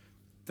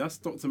that's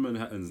Dr.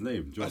 Manhattan's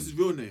name. John. That's his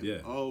real name.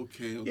 Yeah. Oh,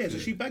 okay. Yeah, so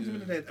she bangs him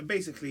in the head, and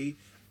basically,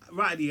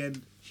 right at the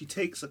end, she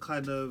takes a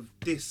kind of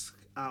disc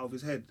out of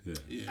his head, Yeah.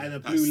 Yeah. and a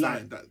That's blue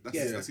sign. light.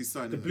 That's his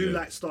sign. The innit? blue Yeah.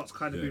 light starts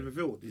kind of Yeah. being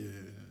revealed. Yeah.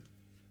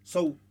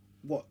 So,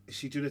 what is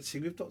she doing a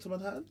thing with Dr.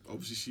 Manhattan?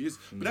 Obviously she is,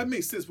 but that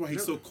makes sense why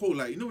he's so cold.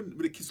 Like when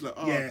the kids are like,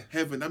 Yeah.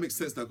 heaven. That makes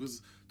sense now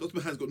because Dr.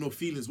 Manhattan's got no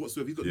feelings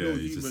whatsoever. He's got Yeah, no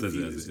he just human says it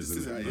feelings. as it He is, just says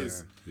isn't how it? it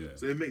is. Yeah.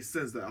 So it makes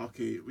sense that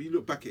okay, when you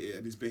look back at it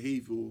and his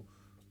behavioural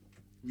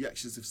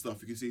reactions to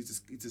stuff, you can see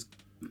he's just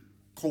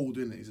cold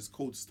in it. He's just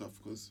cold to stuff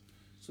because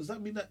So does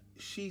that mean that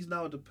she's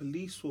now the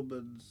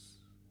policewoman's?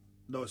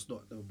 No, it's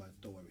not. Never mind.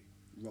 Don't worry.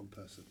 Wrong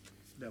person.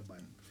 Never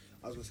mind.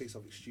 I was gonna say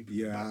something stupid. but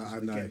Yeah, it's I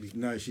gonna know. get me.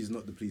 No, she's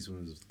not the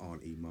policewoman's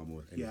auntie, mum, or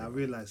anything. Yeah, I like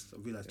realized.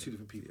 Two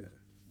different people. Yeah.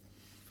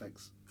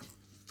 Thanks.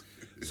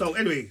 So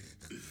anyway,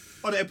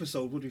 on the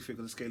episode, what do you think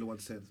on a scale of 1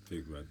 to 10?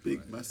 Big man. Big,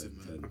 Right, massive,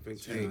 10, man. I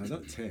think that. 8.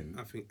 Not 10.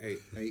 I think 8.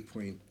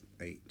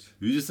 8.8.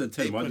 You just said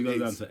 10. Why did you go 8.8.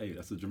 down to 8?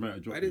 That's a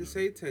dramatic drop. I you didn't know.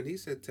 say 10. He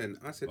said 10.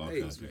 I said 8.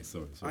 Okay, okay,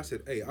 sorry. I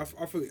said 8. I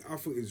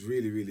think it's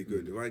really, really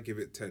good. If I give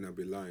it 10, I'll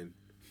be lying.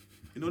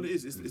 you know what it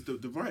is. It's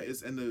the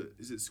writers and the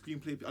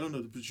screenplay. I don't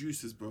know the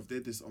producers, bro. They're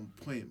just on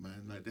point,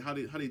 man. Like how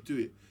they do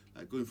it,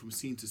 like going from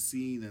scene to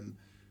scene and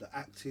The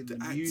acting, the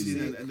the acting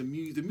music. and the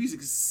music. The music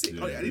is sick.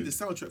 Yeah, I need the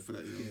soundtrack for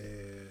that. You know?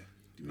 Yeah.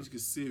 The music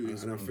is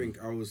serious. And I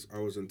think I was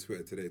on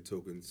Twitter today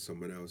talking to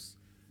someone else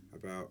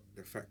about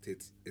the fact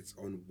it's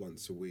on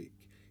once a week.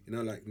 You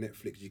know, like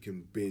Netflix, you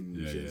can binge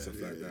Yeah, and yeah.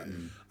 stuff like that.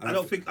 And I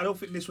don't think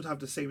this would have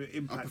the same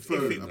impact.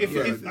 prefer it. I don't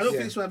Yeah,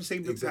 think this would have the same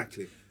impact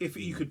exactly. if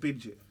you could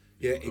binge it.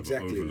 Yeah,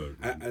 exactly. overload.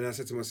 And I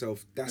said to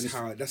myself,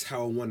 that's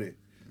how I want it.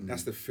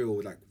 That's the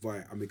feel. Like,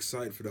 right, I'm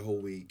excited for the whole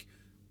week.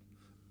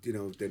 You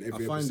know, then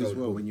every I find episode. as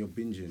well when you're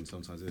binging,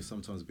 sometimes it's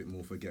sometimes a bit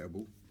more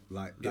forgettable.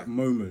 Like that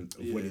moment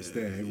of when it's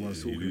there,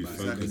 everyone's You talking lose about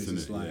it, and focus, it's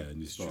just innit? like Yeah, and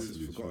you start it's to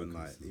lose forgotten. focus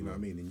Like as you know what I well.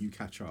 mean, and you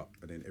catch up,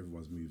 and then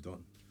everyone's moved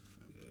on.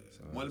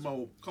 So,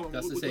 Come on,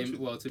 That's the what same. you-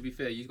 Well, to be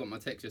fair, you got my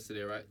text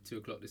yesterday, right? 2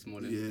 o'clock this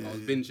morning. Yeah. I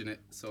was binging it.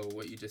 So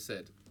what you just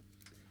said,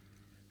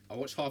 I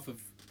watched half of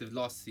the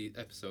last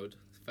episode.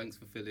 Thanks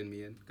for filling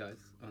me in, guys,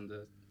 on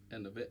the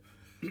end of it.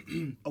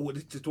 Oh, what,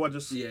 do I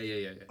just? Yeah.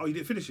 Oh, you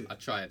didn't finish it? I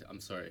tried. I'm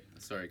sorry,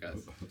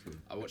 guys.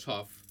 I watched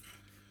half.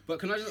 But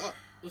can I just?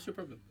 What's your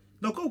problem?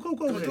 No, go ahead.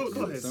 Go ahead. Don't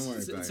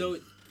worry about it. So,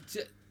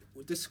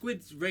 the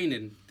squid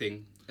raining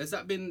thing has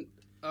that been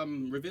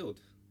revealed?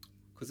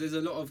 Because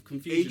there's a lot of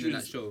confusion in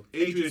that Adrian's, show.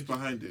 Adrian's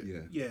behind it. Yeah.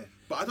 Yeah.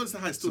 But I don't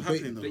understand how it's still So ba-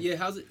 happening though. But yeah,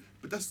 how's it?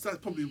 But that's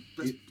probably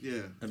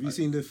yeah. Have you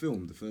seen the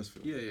film, the first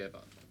film? Yeah,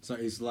 but So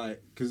it's like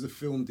because the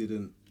film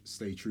didn't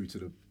stay true to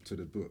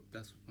the book.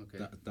 that's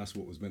okay. That's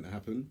what was meant to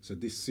happen. So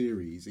this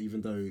series,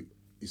 even though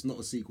it's not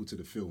a sequel to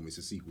the film, it's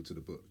a sequel to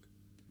the book.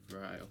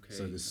 Right. Okay.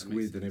 So the that makes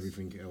squid and sense.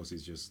 everything else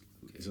is just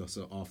it's just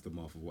an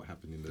aftermath of what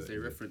happened in the. Because they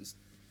referenced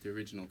the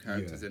original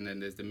characters, and then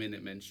there's the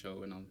Minutemen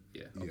show, and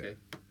okay.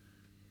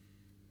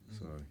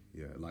 So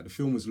yeah, like the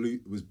film was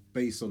was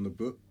based on the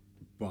book,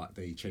 but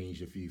they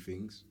changed a few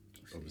things,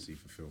 obviously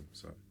for film.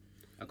 So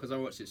Because I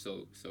watched it,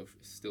 so it's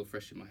still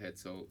fresh in my head.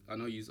 So I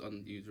know you's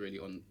really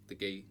on the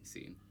gay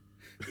scene.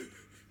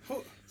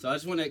 So I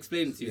just want to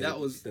explain it to you. Yeah, that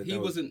was that he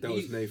was- wasn't. That he,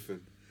 was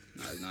Nathan.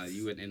 No,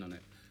 you went in on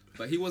it.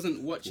 But he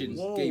wasn't watching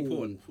Whoa. gay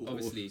porn,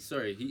 obviously.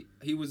 Sorry,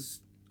 he was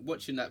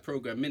watching that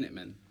program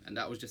Minutemen, and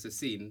that was just a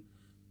scene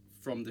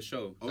from the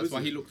show. Oh, That's is why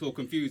it? he looked all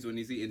confused when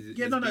he's eating.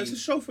 Yeah, his no, it's a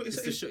beans. show for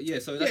It's the show. Yeah,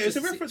 so yeah, that's it's a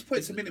just- reference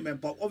point to it's- Minutemen,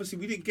 but obviously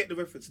we didn't get the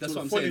reference That's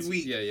until what the I'm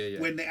following saying. week Yeah.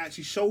 when they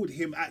actually showed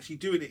him actually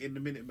doing it in the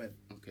Minutemen.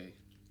 Okay.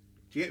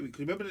 Do you get me? Because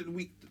remember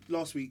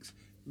last week's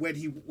when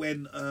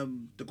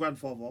the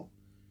grandfather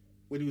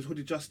when he was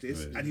Hooded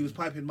Justice Oh, yeah. and he was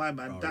piping my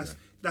man.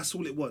 That's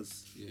all it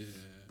was. Yeah.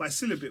 But it's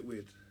still a bit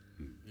weird.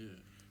 Yeah.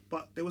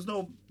 But there was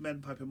no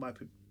man piping my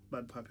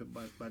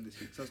man this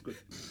week. So that's good.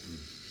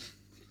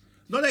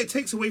 Not that it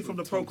takes away from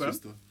the Tongue program.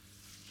 twister.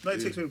 No, it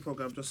takes away from the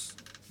program.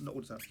 Just not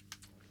all the time.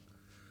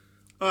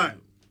 All right.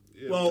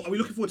 Yeah. Well, are we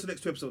looking forward to the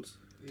next two episodes?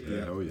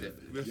 yeah, oh yeah.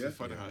 We have to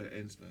find out how it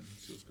ends, man.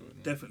 See what's going on.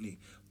 Definitely.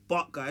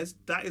 But guys,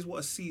 that is what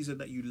a season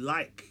that you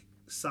like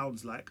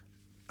sounds like,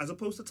 as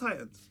opposed to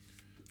Titans.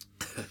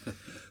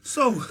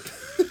 So,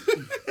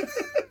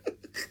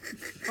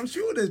 I'm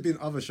sure there's been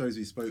other shows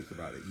we spoke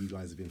about that you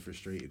guys have been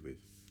frustrated with.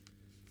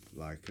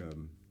 Like,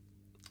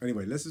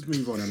 anyway, let's just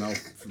move on and I'll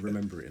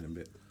remember it in a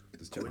bit.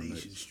 Just check my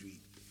Coronation notes. Street.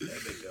 There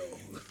we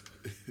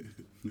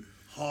go.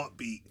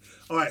 Heartbeat.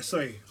 All right,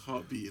 sorry.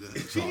 Heartbeat.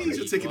 Jeez,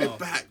 you're taking it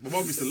back. My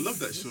mom used to love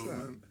that show,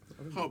 man.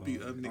 Heartbeat.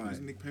 Nick,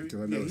 Alright, Nick Perry.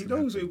 'cause I know Yeah, what's he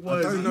gonna knows happen. it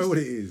was. I don't know what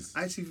it is.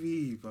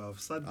 ITV, bro.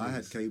 Sundays. I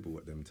had cable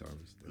at them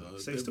times.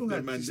 So you still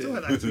had there.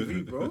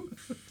 ITV, bro.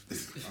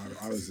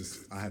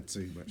 I had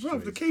too much. Bro,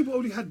 the choice. cable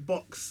only had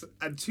box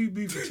and 2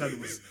 movie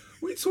channels.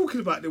 What are you talking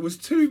about? There was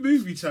 2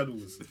 movie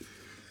channels.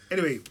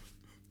 Anyway,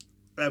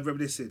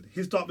 reminiscing.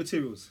 His Dark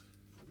Materials.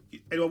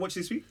 Anyone watch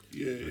this week?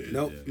 Yeah.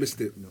 Nope, missed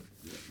it.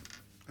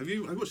 Have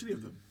you watched any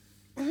of them?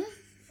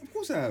 Of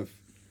course I have.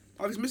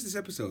 I just missed this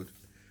episode.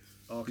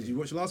 Did you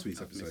watch last week's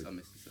I episode?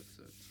 missed this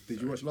episode.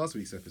 Did you watch last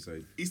week's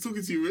episode? He's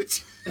talking to you,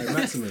 Rich. Hey,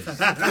 Maximus.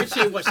 Rich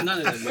ain't watched none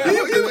of them.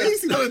 Man.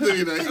 He's none of them,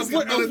 you know. He's I've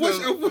none of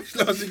watched them.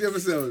 last week's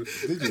episode.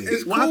 Did you?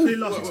 It's What cool. happened in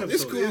last week's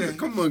It's episode? cool. Yeah.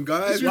 Come on,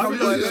 guys. What Come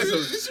happened on,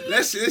 in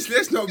last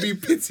let's not be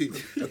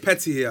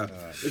petty here.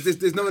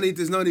 There's no need.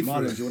 There's no need for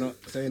Marlon, it. do you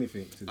want to say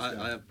anything to this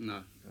guy? I have no.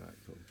 Alright,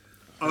 cool.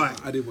 All right.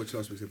 I didn't watch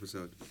last week's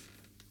episode.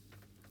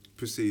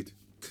 Proceed.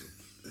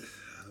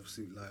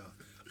 Absolute liar.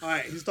 All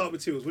right, his Dark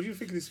Materials. What do you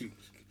think of this week?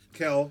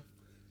 Kel,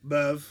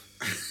 Merv.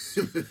 It's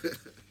a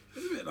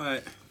bit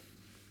like,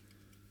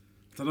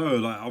 I don't know,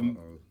 like I'm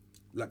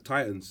Like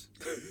Titans.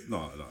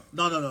 no.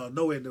 No.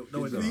 Nowhere.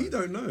 You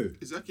don't know.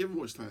 Zach, you ever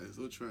watched Titans?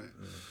 I'll try it.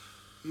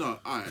 No,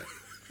 alright.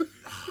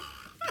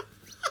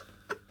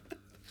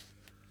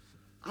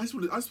 I just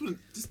want to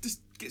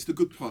just get to the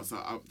good parts.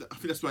 I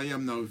think that's where I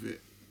am now with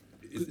it.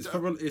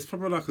 It's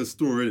probably like a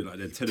story, innit? Like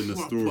they're telling a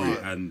What story,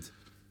 part? and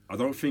I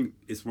don't think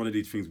it's one of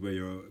these things where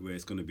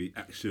it's going to be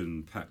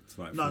action packed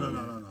like No, for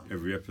no.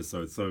 every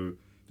episode. So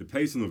the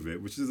pacing of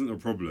it, which isn't a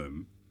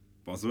problem,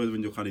 but I suppose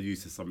when you're kind of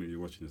used to something you're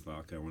watching, it's like,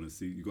 okay, I want to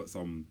see. You got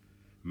some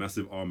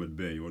massive armored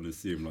bear, you want to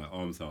see him like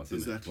Arms House,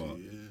 Exactly, innit? But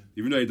yeah.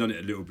 even though he done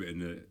it a little bit in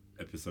the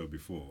episode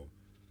before,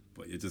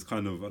 but you're just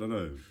kind of, I don't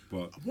know,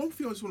 but One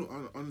thing I just want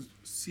to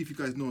see if you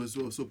guys know as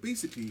well. So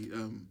basically, I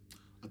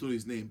don't know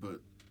his name, but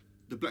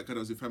the black guy that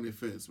was in Family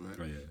Affairs, right?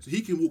 Oh, yeah. So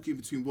he can walk in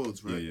between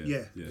worlds, right?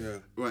 yeah.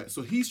 Right.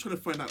 So he's trying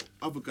to find out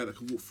other guy that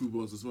can walk through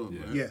worlds as well, Yeah.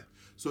 right? Yeah.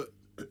 So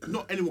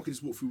not anyone can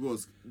just walk through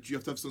worlds. Do you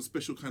have to have some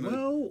special kind of?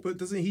 Well, But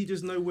doesn't he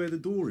just know where the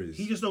door is?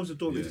 he just knows the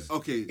door Yeah. is.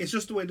 Okay. It's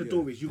just the way the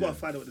door is. You got to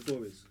find out what the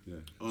door is. Yeah.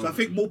 So I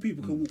think more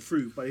people can walk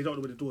through, but they don't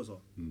know where the doors are.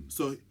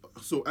 So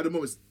at the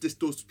moment, it's just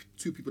those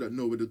 2 people that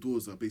know where the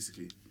doors are,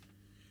 basically.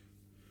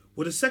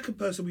 Well, the second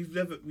person we've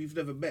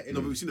never met. No,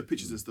 but we've seen the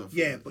pictures and stuff.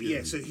 Yeah, but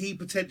yeah. So he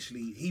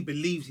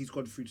believes he's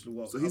gone through to the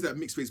world. So he's that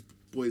mixed race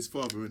boy's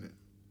father, isn't it?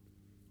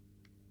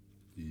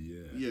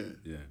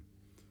 Yeah.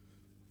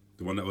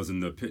 The one that was in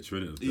the picture,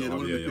 innit? Yeah, the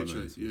one in the I know.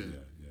 picture, yeah.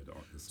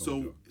 The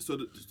soldier. So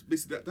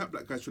basically, that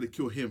black guy's trying to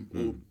kill him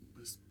or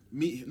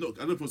meet him. No, I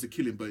don't know if he wants to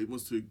kill him, but he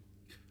wants to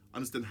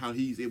understand how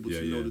he's able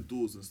to know the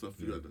doors and stuff.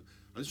 Yeah. Like that.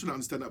 I'm just trying to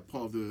understand that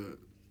part of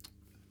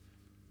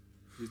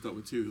his Dark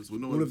Materials. Well,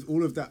 no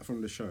all of that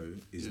from the show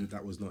is Yeah.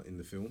 that was not in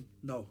the film,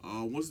 No,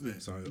 wasn't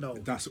it? so No.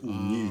 that's all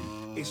new.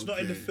 it's not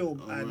in the okay.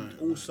 film. Oh, And right,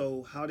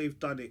 also, how they've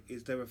done it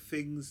is there are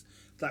things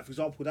like, for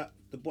example, that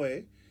the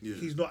boy, Yeah.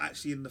 he's not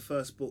actually in the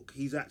first book.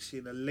 He's actually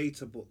in a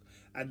later book,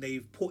 and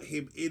they've put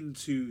him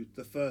into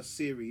the first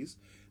series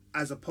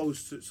as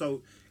opposed to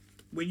so.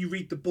 When you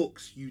read the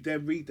books, you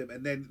then read them,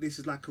 and then this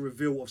is like a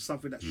reveal of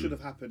something that should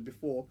have happened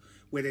before,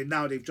 where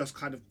they've just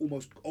kind of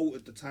almost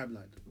altered the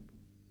timeline.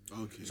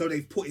 Okay. So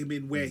they've put him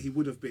in where he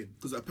would have been.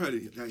 Because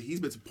apparently he's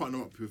meant to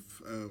partner up with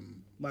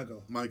My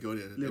girl. my girl.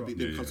 Yeah, Lyra. they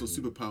become some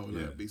superpower,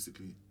 Yeah. like,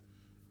 basically,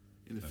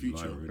 in the And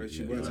future. Lyra, But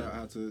she Yeah. worked out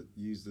how to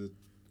use the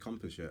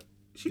compass yet.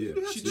 She Yeah.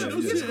 knew how to She do that. did, That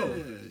was years ago.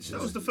 yeah.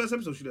 That was the first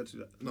episode she knew how to do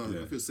that. No,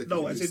 Yeah. I feel second.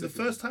 No, maybe as in the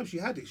second. first time she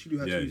had it, she knew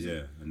how to use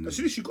it. And As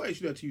soon as she got it,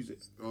 she knew how to use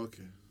it.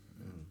 Okay.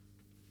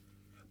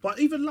 But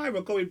even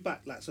Lyra going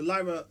back, like, so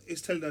Lyra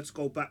is telling her to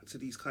go back to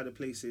these kind of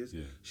places.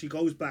 Yeah. She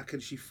goes back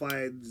and she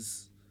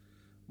finds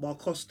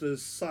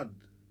Marcosta's son,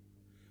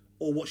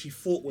 or what she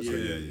thought was Yeah,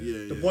 him,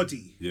 yeah, the yeah.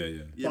 body, yeah.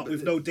 Yeah, but but with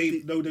the- no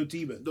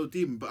demon. No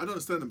demon, but I don't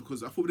understand them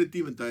because I thought when the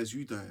demon dies,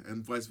 you die,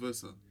 and vice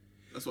versa.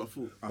 That's what I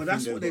thought. But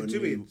that's what they're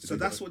doing. So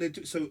that's what they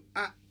do. So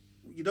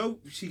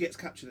she gets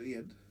captured at the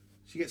end.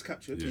 She gets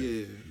captured. Yeah.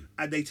 Yeah.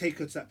 And they take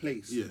her to that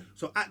place. Yeah.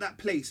 So at that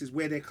place is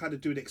where they're kind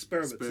of doing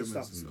experiments and Experiments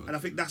stuff. and stuff. And I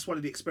think that's one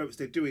of the experiments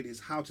they're doing is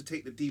how to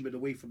take the demon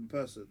away from the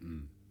person.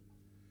 Mm.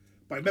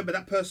 But remember,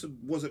 that person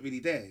wasn't really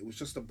there. It was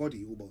just a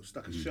body almost,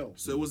 like a shell.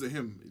 So it wasn't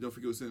him. You don't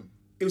think it was him?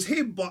 It was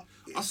him, but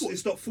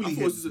it's not fully I him.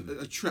 thought it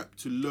was a trap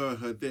to lure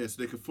her there, so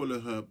they could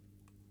follow her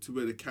to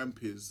where the camp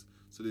is,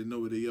 so they know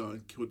where they are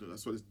and kill them.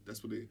 That's what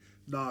they.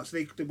 Nah, so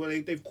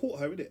they've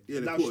caught her, innit? Yeah,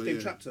 they now caught her, they've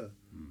yeah. trapped her.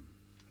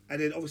 And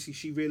then obviously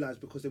she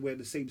realised because they're wearing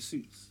the same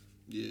suits.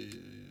 Yeah.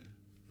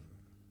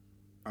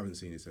 I haven't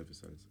seen this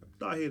episode. So.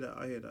 No, I hear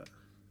that.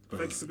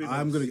 Thanks for being I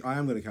am honest.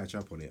 gonna catch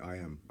up on it.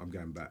 I'm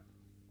going back.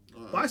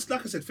 But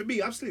like I said, for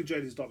me, I'm still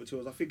enjoying his Dark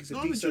Materials. I think it's a No,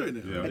 I'm decent,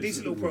 enjoying it. Yeah, a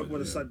decent little program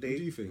on a yeah. Sunday. What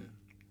do you think,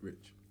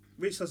 Rich?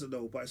 Rich doesn't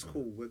know, but it's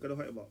cool. We're gonna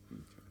hit him up.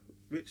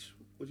 Rich,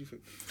 what do you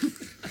think?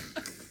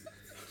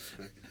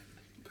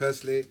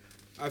 Personally,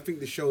 I think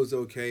the show's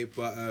okay,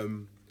 but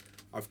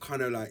I've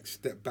kind of like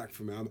stepped back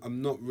from it.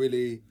 I'm not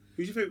really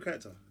Who's your favourite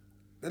character?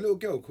 that little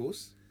girl, of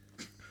course.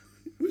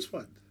 Which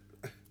one?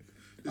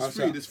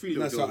 There's three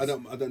little so I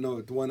girls. don't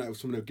know the one that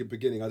was from the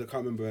beginning. I can't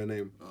remember her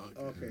name.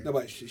 Okay. No,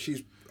 but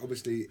she's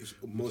obviously it's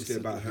mostly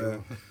about her.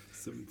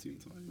 17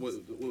 times. What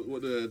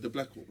the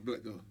black girl?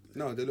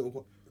 No, the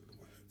little.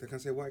 They can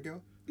say white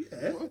girl.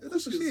 Yeah,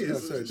 that's what she Yeah,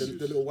 is. sorry,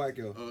 the little white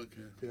girl. Oh,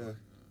 okay. Yeah.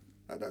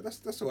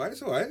 That's all right.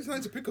 It's all right. It's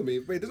nice to pick on me,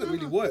 but it doesn't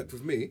really work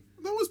with me.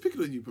 No one's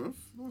picking on you, bro.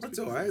 It's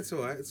all right. It's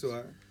all right. It's all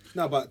right.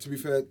 No, but to be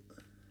fair,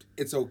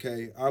 it's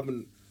okay. I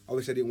haven't.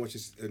 Obviously, I didn't watch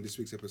this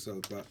week's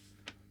episode, but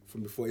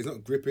from before, it's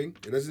not gripping.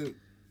 It doesn't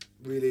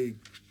really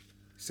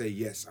say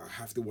yes. I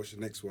have to watch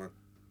the next one.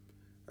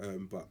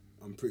 But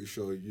I'm pretty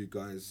sure you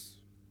guys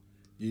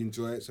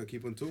enjoy it, so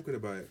keep on talking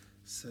about it.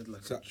 Said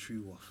like So- a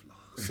true waffler.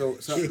 So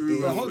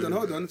well,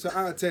 hold on. So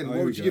out of 10, what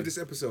here would we you go. give this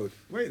episode?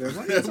 Wait, there.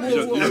 What? You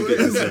don't get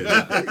to say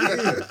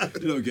that.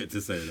 You don't get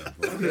to say that.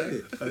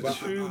 Bro.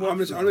 But I'm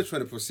just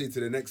trying to proceed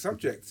to the next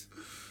subject.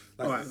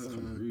 Like, All right.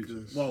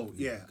 Well,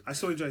 yeah, I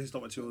still enjoy his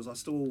Dark Materials.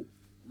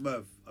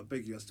 Merv, I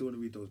beg you, I still want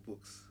to read those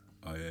books.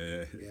 Oh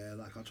yeah. Yeah,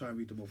 like I'll try and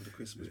read them over the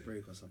Christmas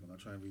break or something. I'll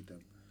try and read them.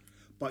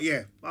 But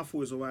yeah, I thought it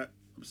was alright.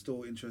 I'm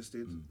still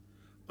interested.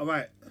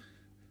 Alright,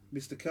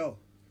 Mr. Kel.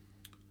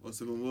 Or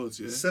 7 words,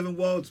 yeah. 7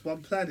 worlds,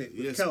 1 planet.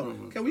 Yes, Kel,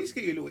 brother. Kel, we just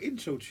get you a little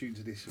intro tune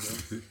to this,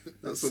 you know?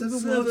 That's Seven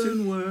some-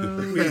 worlds.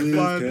 worlds. We have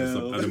fun.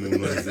 Some animal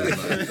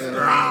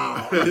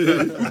noises.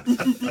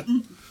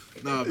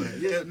 Nah, man.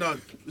 Yeah, no.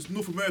 It's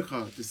North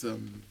America.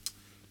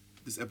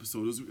 This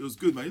episode it was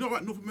good, man. You know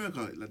what? North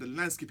America, like the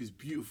landscape is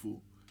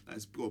beautiful. Like,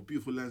 it's got a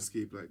beautiful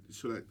landscape. Like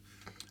it's like,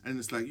 and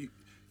it's like you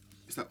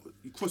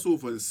cross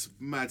over. It's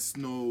mad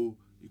snow.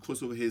 You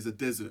cross over here. It's a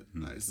desert.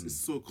 Like it's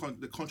so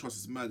the contrast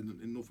is mad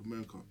in North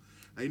America.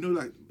 And you know,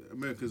 like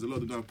Americans, a lot of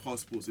them don't have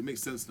passports. It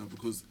makes sense now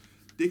because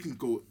they can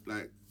go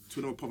like to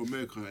another part of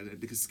America and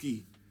they can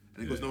ski.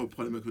 And it goes to another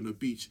part of America on the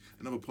beach,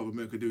 another part of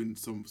America doing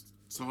some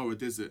Sahara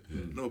Desert,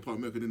 another part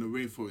of America doing the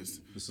rainforest.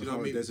 The You know what I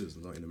Sahara mean? Desert's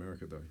not in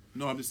America though.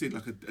 No, I'm just saying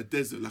like a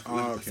desert, like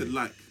Ah, I okay. said,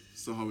 like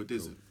Sahara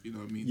Desert. You know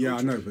what I mean? Yeah, I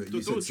Don't know, you- but you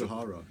don't- said don't you-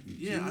 Sahara.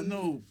 Yeah, I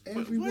know. But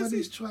why is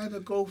Everybody's it? trying to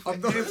go for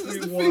That's the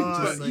thing.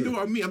 everyone. But you know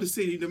what I mean? I'm just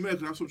saying in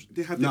America, that's what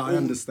they have. Their No, I own,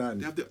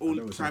 understand. They have their I know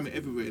own what's climate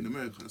happening. everywhere in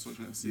America. That's what I'm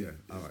trying to say. Yeah,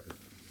 all right.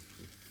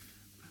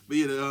 But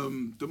yeah,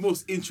 the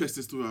most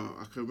interesting story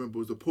I can remember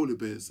was the polar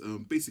bears.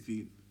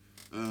 Basically,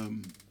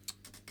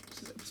 What's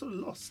this episode of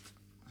Lost?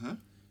 huh?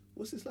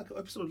 What's this like an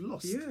episode of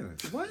Lost? Yeah.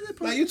 Why are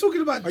they Like you're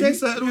talking about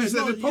desert and all this,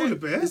 the polar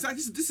bear? It's like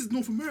this is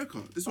North America.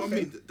 This is what I Okay.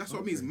 mean. That's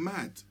what I mean. It's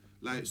mad.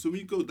 Like so when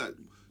you go like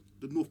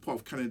the north part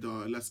of Canada,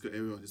 Alaska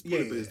area, there's Yeah,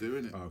 polar bears yeah.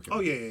 there, innit? Oh, okay. Oh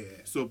yeah, yeah, yeah.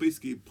 So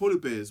basically, polar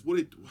bears,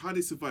 how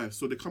they survive?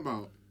 So they come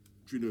out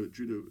during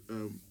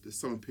the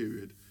summer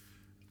period,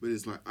 where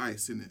there's like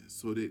ice in it.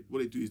 So what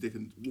they do is they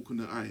can walk on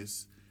the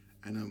ice,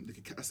 and they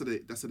can, that's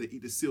how they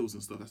eat the seals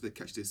and stuff. That's how they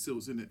catch their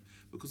seals in it.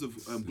 Because of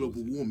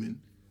global warming,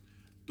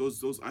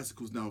 those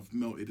icicles now have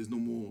melted. There's no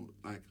more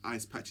like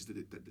ice patches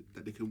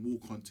that they can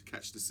walk on to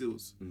catch the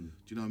seals. Do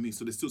you know what I mean?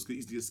 So the seals can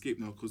easily escape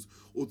now because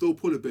although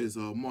polar bears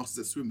are masters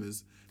at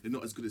swimmers, they're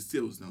not as good as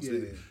seals now. So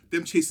Yeah, yeah.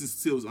 them chasing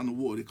seals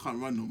underwater, they can't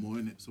run no more,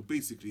 innit? So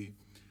basically,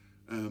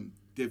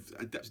 they've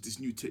adapted this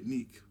new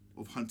technique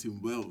of hunting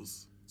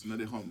whales. So now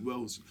they hunt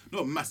whales,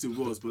 not massive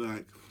whales, but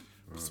like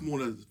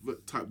smaller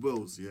type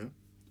whales. Yeah.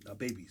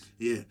 Babies.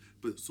 Yeah,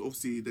 but so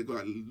obviously they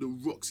got like little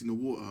rocks in the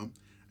water,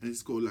 and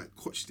it's got to like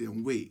catch there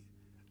and wait,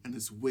 and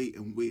it's wait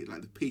and wait.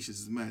 Like the patience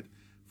is mad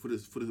for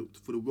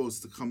the whales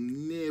to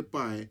come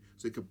nearby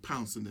so they can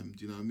pounce on them.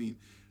 Do you know what I mean?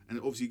 And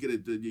obviously you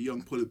get the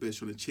young polar bears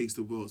trying to chase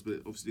the whales, but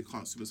obviously they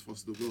can't swim as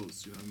fast as the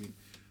whales. Do you know what I mean?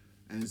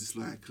 And it's just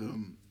like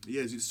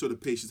you just show the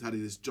patience how they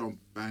just jump,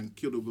 bang,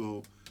 kill the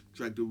whale,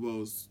 drag the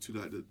whales to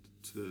like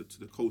to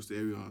the coast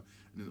area, and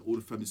then all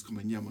the families come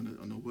and yam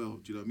on the whale.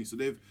 Do you know what I mean? So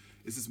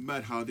it's just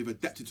mad how they've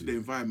adapted to their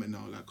environment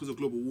now. Like because of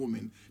global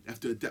warming, they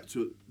have to adapt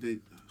to the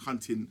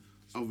hunting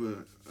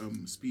other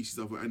species,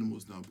 other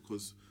animals now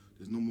because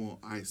there's no more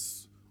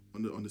ice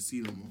on the sea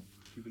no more.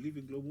 Do you believe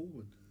in global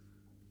warming?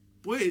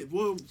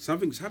 Well,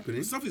 Something's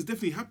happening. something's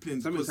definitely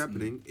happening. Something's because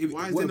happening.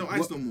 Why is there no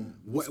ice no more?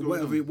 What's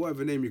going on?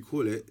 Whatever name you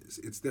call it,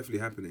 it's definitely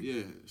happening.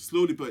 Yeah,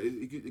 slowly, but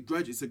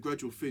it's a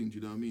gradual thing. Do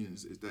you know what I mean?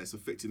 It's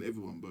affecting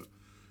everyone, but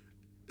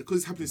because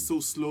it's happening so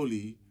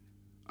slowly,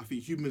 I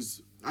think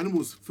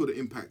animals feel the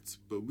impact,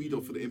 but we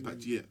don't feel the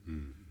impact yet.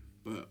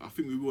 But I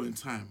think we will in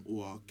time,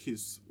 or our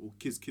kids will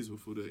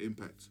feel the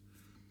impact.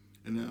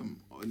 And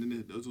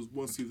then there was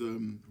one see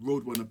the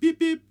Roadrunner, beep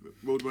beep,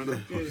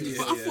 Roadrunner.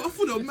 But I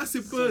thought they were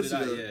massive birds, you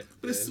know.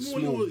 But they're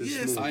small,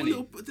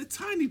 little, but they're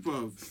tiny,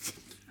 bruv.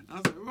 I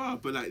was like, rah,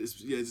 but like, it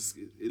lives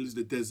in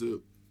the desert,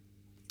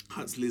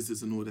 hunts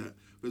lizards and all that. But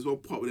there's one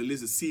part where the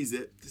lizard sees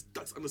it, just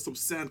ducks under some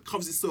sand,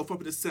 covers itself up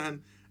in the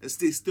sand, and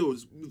stays still.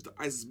 Just move, the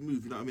eyes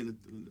move, you know what I mean?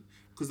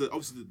 Because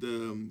obviously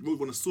the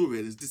Roadrunner saw it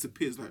and it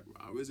disappears. Like,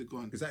 where's it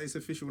gone? Is that its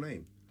official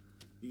name?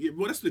 Yeah,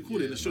 well, that's what they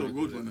call it in the show,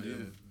 Roadrunner.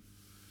 Yeah.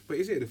 But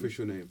is it an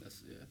official name?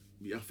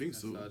 Yeah, I think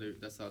so.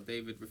 That's how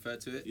David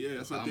referred to it. Yeah,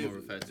 that's how David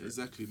David referred to it.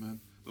 Exactly, man.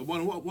 But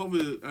what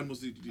other animals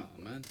did you?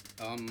 Oh man.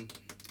 On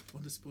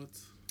the spot.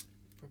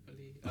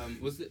 Properly.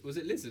 Was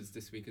it lizards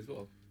this week as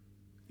well?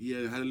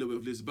 Yeah, I had a little bit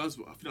of lizard. But I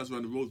think that was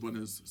around the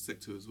Roadrunners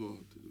sector as well.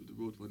 The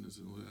Roadrunners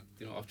and all that.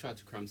 You know, I've tried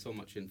to cram so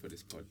much in for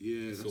this pod.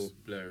 Yeah, it's all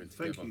blurring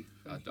Thank together.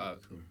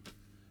 you.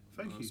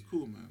 Thank you. It's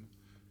cool,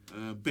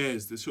 man.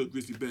 Bears. They showed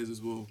grizzly bears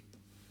as well.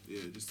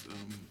 Yeah, just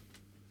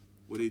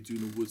what they do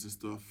in the woods and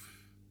stuff.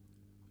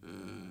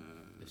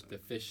 The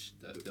fish.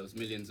 There was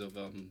millions of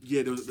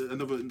Yeah, there was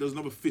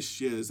another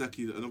fish. Yeah,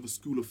 exactly. Another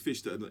school of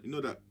fish that you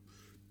know that.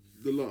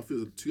 I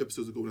feel 2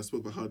 episodes ago when I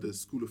spoke about how the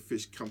school of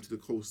fish come to the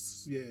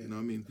coast. Yeah. You know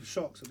what I mean? The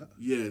sharks and that.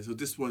 Yeah. So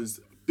this one's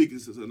big.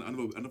 It's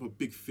another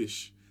big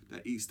fish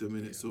that eats them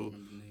in it. So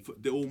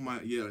they all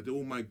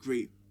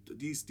migrate.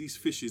 These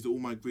fishes they all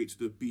migrate to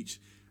the beach,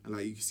 and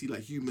like you can see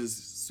like humans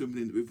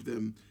swimming in with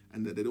them,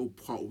 and they all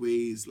part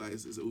ways. Like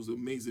it was an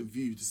amazing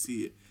view to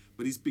see it.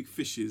 But these big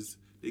fishes,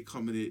 they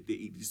come and they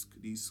eat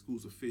these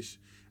schools of fish,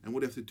 and what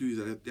they have to do is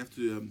that they have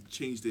to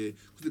change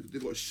because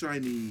they've got a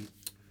shiny.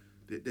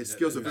 Their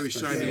scales are very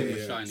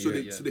shiny, so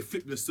they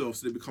flip themselves,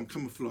 so they become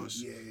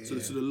camouflage. So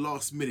the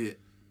last minute,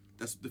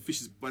 that's the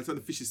fishes. By the time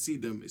the fishes see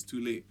them, it's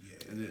too late,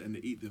 and they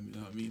eat them. You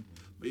know what I mean?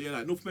 But yeah,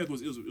 like North America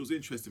it was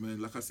interesting,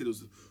 man. Like I said, it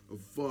was a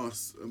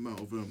vast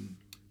amount of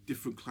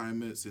different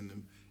climates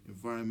and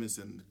environments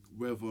and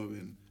weather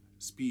and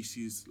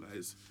species.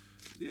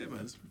 Like,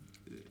 man.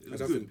 I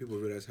don't think people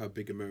realise how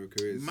big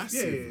America is.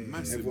 Massive.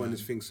 Everyone man.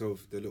 just thinks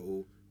of the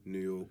little New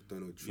York,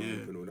 Donald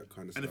Trump, and all that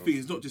kind of and stuff. the thing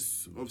is, not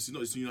just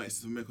the United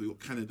States of America. You got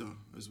Canada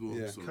as well.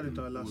 Yeah. So,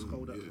 Canada, Alaska,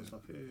 all that kind of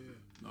stuff. Yeah.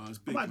 No, it's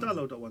I big. might man.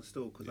 download that one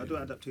still because I do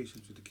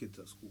adaptations with the kids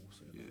at school.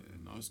 So, Yeah,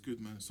 no, it's good,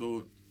 man.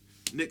 So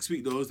next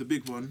week though is the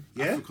big one.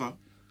 Yeah? Africa.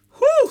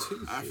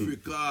 Whew!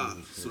 Africa.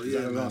 So Is yeah,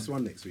 that the man. last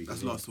one next week?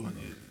 That's the last one.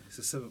 Yeah. It's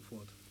the 7th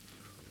one.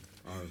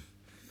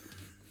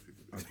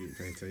 I didn't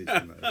pay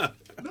attention.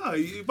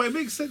 No, but it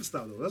makes sense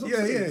now, though. That's what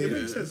I'm saying. It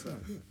makes sense now.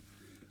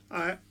 All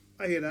right,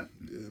 I hear that.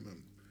 Yeah,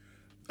 man.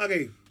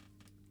 Okay,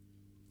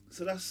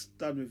 so that's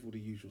done with all the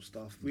usual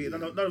stuff.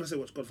 None of us have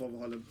watched Godfather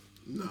Harlem.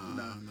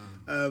 Nah.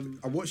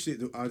 I watched it.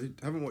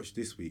 Haven't watched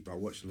this week, but I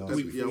watched last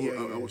week. Yeah,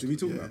 I watched Did we it,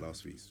 talk yeah. about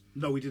last week's?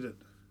 No, we didn't.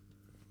 Do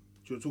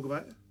you want to talk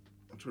about it?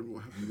 I'm trying to remember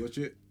what happened. You watch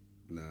it?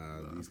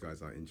 Nah, these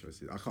guys aren't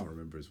interested. I can't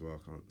remember as well.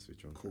 I can't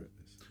switch on. Cool.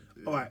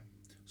 All right.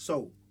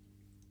 So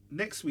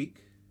next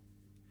week,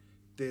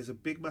 there's a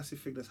big, massive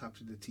thing that's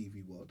happening in the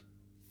TV world.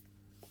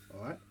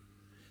 All right,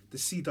 the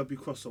CW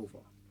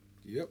crossover.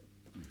 Yep.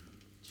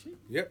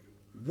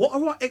 What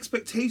are our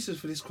expectations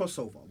for this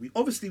crossover? We've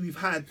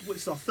had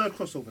it's our 3rd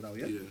crossover now,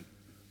 yeah. Yeah.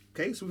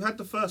 Okay, so we had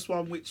the first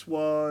one, which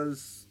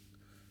was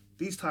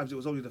these times it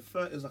was only the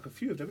first. It was like a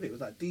few of them. Innit? It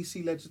was like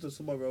DC Legends of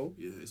Tomorrow.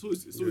 Yeah, it's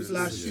always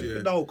Last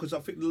year, no, because I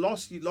think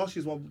last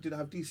year's one didn't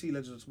have DC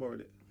Legends of Tomorrow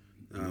in it.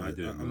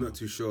 I'm not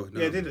too sure. No.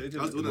 Yeah, it did.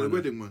 That was the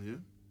wedding one,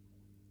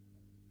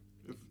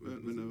 yeah.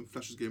 When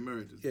Flash was getting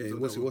married. Yeah, it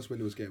was when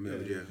he was getting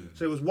married. Yeah.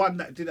 So there was one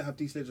that didn't have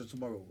DC Legends of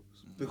Tomorrow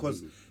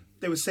because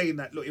they were saying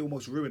that look, it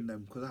almost ruined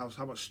them because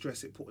how much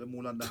stress it put them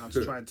all under, how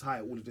to try and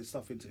tie all of this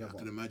stuff in together. I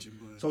can imagine,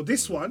 boy. So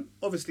this one,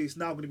 obviously, it's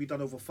now going to be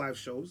done over 5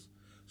 shows.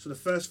 So the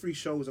first 3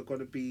 shows are going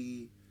to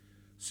be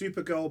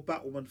Supergirl,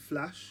 Batwoman,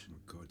 Flash. Oh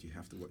God, you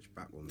have to watch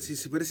Batwoman.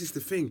 See, but this is the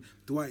thing.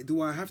 Do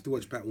I have to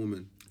watch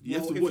Batwoman? You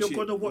have Well, to if watch you're it.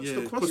 gonna watch the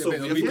Yeah, crossover,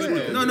 Yeah, but yeah.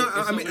 it'll be No, no. It's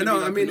I not mean, gonna no.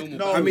 be I like mean, a normal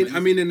No. I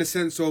mean, in the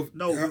sense of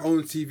No. her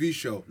own TV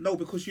show. No,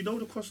 because you know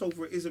the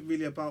crossover isn't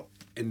really about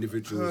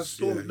Individuals. her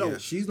story. Yeah, no, yeah.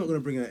 She's not going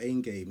to bring her A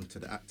game to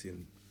the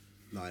acting.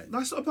 Like,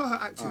 that's not about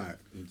her acting. all right.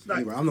 Like,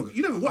 Anyway, I'm not.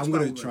 You never watched I'm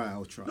going Batwoman. to try.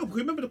 I'll try. No, because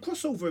remember the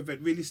crossover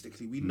event.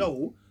 Realistically, we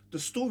know the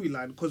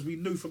storyline because we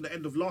knew from the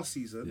end of last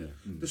season.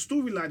 Yeah. The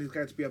storyline is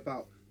going to be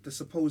about the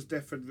supposed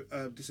death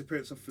and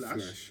disappearance of Flash.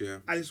 Flash, yeah.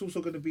 And it's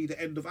also going to be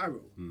the end of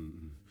Arrow.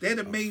 They're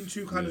the main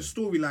two kind of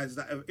storylines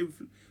that have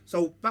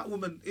so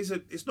Batwoman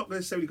isn't. It's not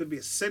necessarily going to be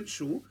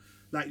essential.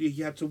 Like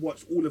you had to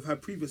watch all of her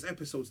previous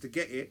episodes to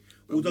get it.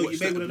 Although watch you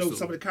may that want to know episode.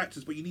 some of the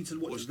characters, but you need to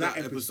watch, Watch that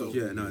that episode. episode.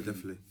 Yeah, no,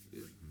 definitely.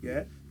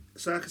 Yeah.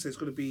 So like I said, it's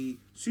going to be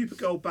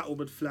Supergirl,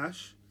 Batwoman,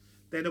 Flash.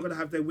 Then they're going to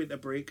have their winter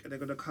break, and they're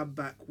going to come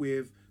back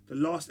with the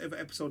last ever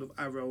episode of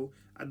Arrow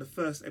and the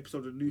first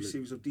episode of the new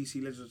series of DC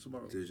Legends of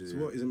Tomorrow. So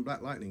what, isn't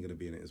Black Lightning going to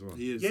be in it as well?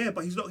 He is. Yeah,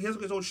 but he's not. He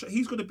hasn't got his own show.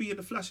 He's going to be in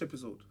the Flash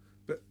episode.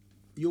 But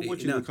you're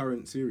watching no. the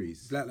current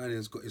series. Black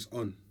Lightning's got it's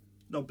on.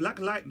 No, Black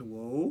Lightning.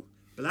 Whoa.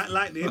 Black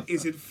Lightning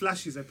is in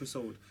Flash's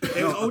episode.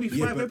 There's only 5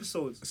 Yeah, but-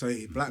 episodes. So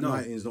Black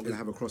Lightning's not going to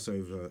have a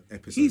crossover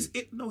episode. He's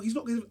not his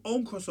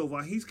own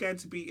crossover. He's going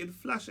to be in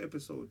Flash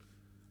episode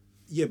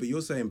Yeah, but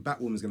you're saying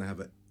Batwoman's going to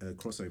have a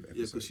crossover episode.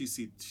 Yeah, because she's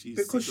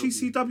because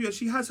she's CW and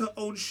she has her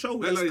own show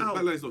Black that's out.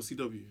 Lightning's not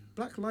CW.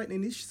 Black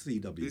Lightning is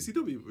CW. Is it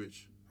CW,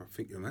 Rich? I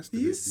think you're nasty.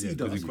 He is Yeah,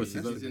 because he CW. crosses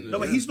over. He's in No,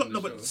 but the- he's not. in No,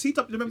 the but show.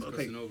 CW. Remember, He's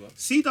okay, crossing over.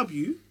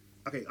 CW.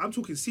 Okay, I'm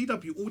talking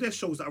CW. All their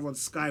shows that are on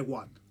Sky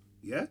One.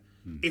 Yeah,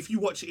 if you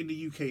watch it in the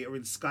UK, are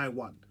in Sky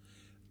One.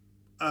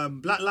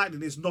 Black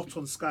Lightning is not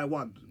on Sky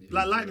One.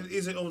 Black Lightning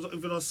isn't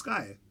even on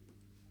Sky.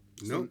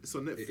 No, It's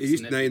on Netflix.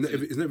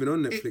 it's not even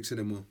on Netflix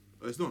anymore.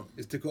 Oh, it's not.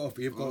 It's took it off.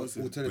 You've got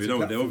alternative But you know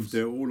what? platforms.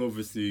 They're all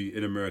obviously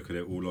in America.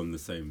 They're all on the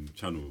same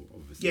channel,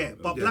 obviously. Yeah,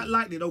 but Black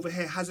Lightning over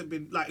here hasn't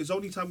been like. It's the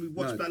only time we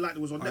watched No, Black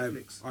Lightning was on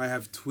Netflix. I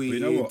have tweeted. you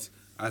know what?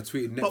 I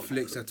tweeted But-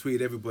 Netflix. I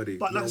tweeted everybody.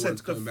 But like No I said,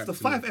 one's coming back the to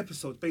 5 me.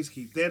 episodes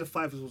basically they're the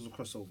 5 episodes of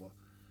crossover.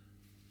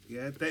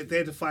 Yeah,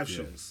 they're the 5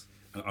 shows.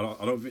 And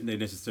I don't think they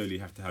necessarily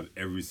have to have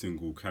every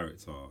single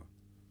character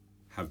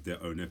have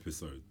their own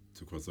episode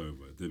to cross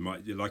over. They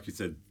might, like you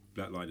said,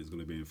 Black Lightning is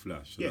going to be in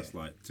Flash, so Yeah, that's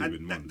like 2 and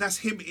in 1. that's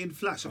him in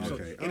Flash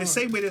episode. Okay. In the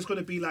same way, there's going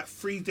to be like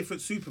 3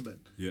 different Supermen.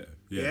 yeah,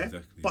 Yeah,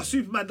 exactly. but yeah.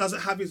 Superman doesn't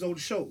have his own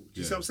show. Do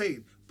you see Yeah. what I'm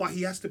saying? But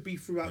he has to be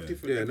throughout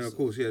different. Yeah, no, of episodes.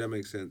 course. Yeah, that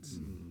makes sense.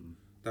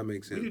 That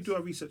makes We sense. didn't do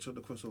our research on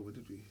the crossover,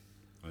 did we?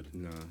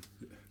 Nah.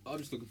 I'm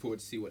just looking forward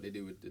to see what they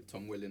do with the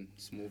Tom Welling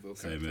Smallville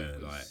Same character. here,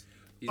 'cause like-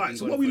 he's All right. been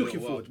So gone what are we for a looking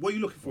little forward? while. What are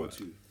you looking forward to?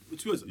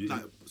 To be honest,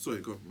 like, sorry,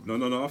 go on.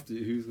 No. After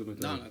who's going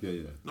to? No,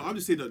 yeah. No, I'm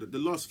just saying that the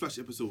last Flash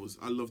episodes,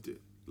 I loved it.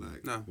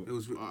 Like, No, it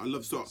was. I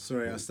love so.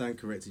 Sorry, I stand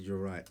corrected. You're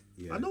right.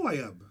 Yeah. I know I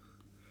am.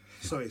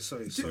 Sorry.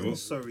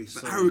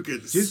 The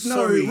arrogance. Just no,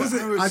 Sorry, it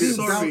wasn't. I arrogance. didn't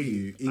doubt Sorry.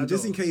 you. I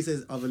Just in know. case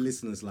there's other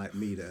listeners like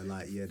me that are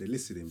like, yeah, they're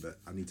listening, but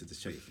I need to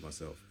just check it for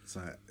myself.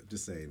 So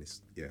just saying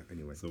this. Yeah.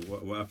 Anyway. So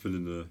what happened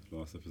in the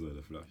last episode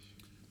of Flash?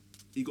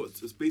 He got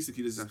it's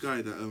basically this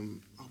guy that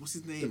what's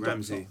his name?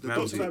 Ramsey. The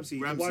Ramsey. Dr. Ramsey,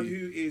 the one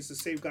who is the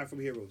same guy from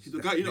Heroes. The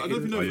guy, you know, I don't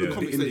even know Oh, if in the yeah,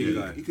 comics the that Indian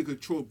guy. he could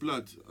control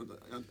blood.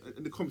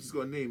 In the comics, he's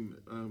got a name.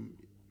 I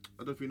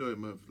don't know if you know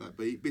him, like,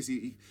 but he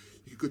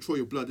can control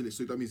your blood in it.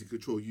 So that means he can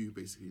control you,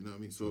 basically. You know what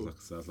I mean? So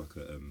Sounds like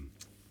a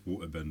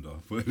water bender.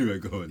 But anyway,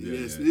 go on. Yeah,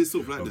 yes, yeah. it is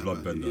sort of like A that. blood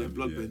man. bender. Yeah,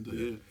 blood bender.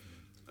 Yeah.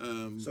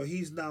 So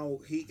he's now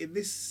in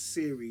this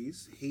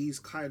series he's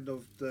kind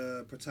of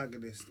the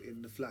protagonist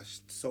in the Flash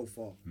so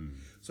far.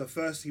 So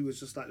first he was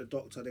just like the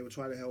Doctor, they were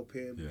trying to help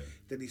him. Yeah.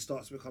 Then he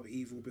starts to become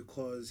evil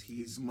because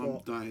his mum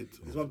died.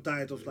 His mum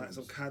died of like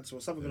some cancer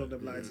or something along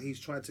them lines. And he's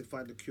trying to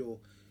find a cure,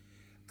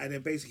 and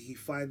then basically he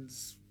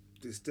finds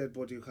this dead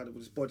body, kind of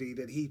this body.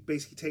 Then he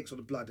basically takes on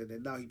the blood, and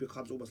then now he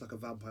becomes almost like a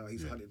vampire.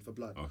 He's hunting for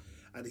blood, Okay.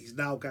 and he's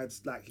now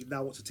he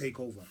now wants to take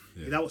over.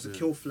 He now wants to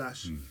kill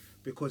Flash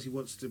because he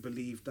wants to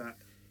believe that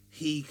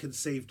he can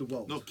save the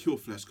world. Not kill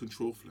Flash,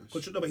 control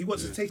Flash. No, but he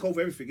wants to take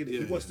over everything. Innit? Yeah,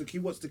 He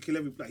wants to kill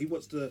every. Like, he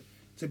wants to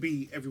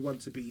be everyone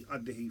to be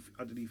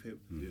underneath him.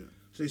 Yeah.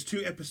 So there's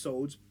 2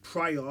 episodes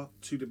prior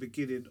to the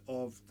beginning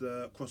of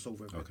the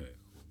crossover event. Okay.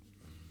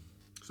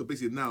 So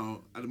basically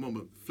now, at the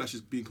moment, Flash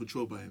is being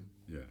controlled by him.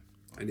 Yeah.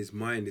 And his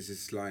mind is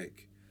just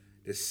like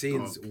there's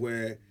scenes Dark.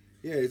 where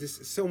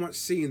there's so much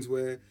scenes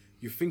where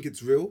you think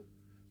it's real,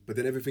 but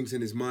then everything's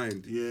in his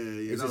mind. Yeah,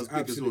 It's that was just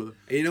big as well.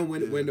 And you know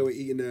when they were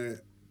eating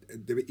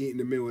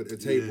the meal at the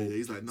table. yeah,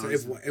 he's like, so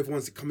nice.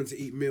 everyone's coming to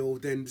eat meal.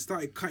 Then they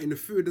started cutting the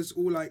food. There's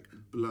all like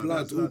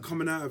blood all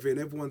coming out of it, and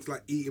everyone's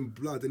like eating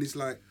blood. And it's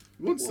like,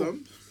 You want what?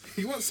 some?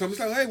 You want some? It's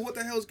like, hey, what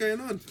the hell's going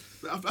on?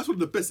 That's one of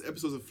the best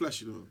episodes of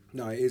Flash, you know.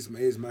 No, it is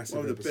massive.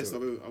 One of the best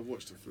episode. I've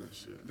watched of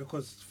Flash. Yeah,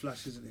 Because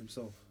Flash isn't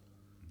himself.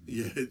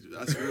 yeah,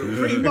 that's real.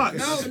 Pretty much.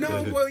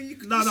 No,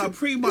 well,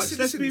 pretty much.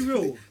 Let's be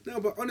real. No,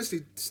 but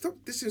honestly, stop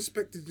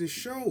disrespecting the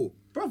show.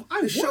 Bro,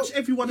 I The watch show-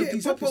 every one of yeah,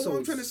 these but episodes. what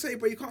I'm trying to say,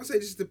 but you can't say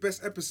this is the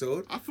best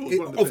episode. I thought it was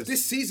one of the best.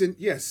 this season.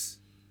 Yes,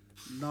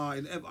 Nah,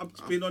 I'm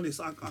being honest.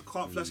 I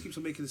can't. Flash keeps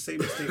on making the same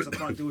mistakes. I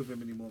can't deal with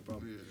him anymore,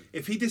 bro. Yeah.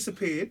 If he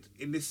disappeared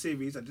in this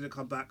series and didn't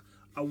come back,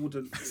 I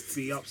wouldn't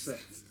be upset.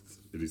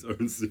 In his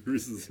own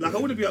series. as Like I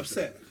well. wouldn't be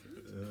upset.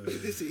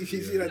 You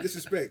see that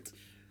disrespect.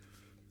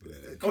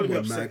 I Come wouldn't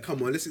on, be man. upset.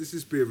 Come on. Let's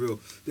just be real.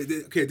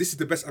 Okay, this is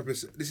the best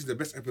episode. This is the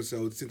best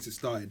episode since it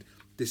started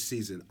this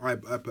season. I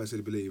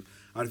personally believe.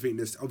 I think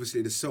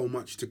there's so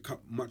much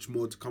much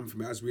more to come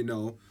from it. As we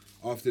know,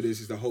 after this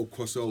is the whole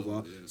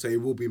crossover, so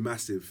it will be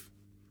massive.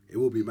 It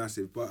will be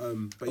massive. But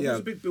It yeah, was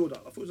a big build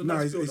up. I thought it was a No,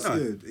 nice it's build up.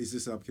 good. It's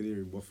just I'm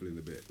hearing waffling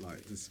a bit,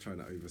 like just trying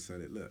to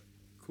oversell it. Look,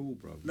 cool,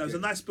 bro. No, it was a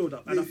nice build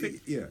up, and I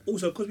think Yeah.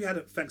 also because we had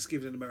a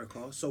Thanksgiving in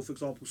America. So, for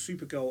example,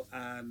 Supergirl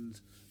and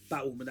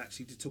Batwoman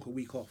actually took a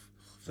week off,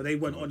 so they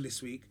went on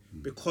this week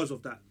because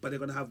of that. But they're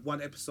going to have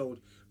one episode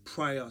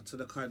prior to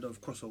the kind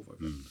of crossover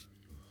event.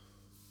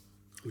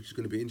 which is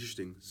going to be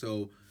interesting.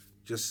 So,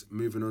 just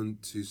moving on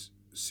to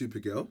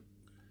Supergirl.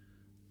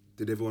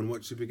 Did everyone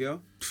watch Supergirl?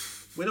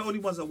 We're the only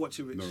ones that watch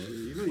it, Rich. No,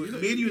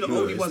 Me and you are the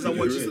only ones that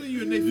watch it.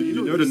 You and Nathan,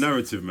 You know the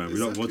narrative, man. We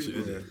don't watch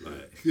Exactly. it, innit?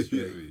 Like,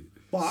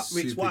 But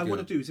Rich, what I Supergirl.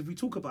 want to do is, if we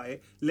talk about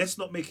it, let's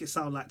not make it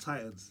sound like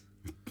Titans.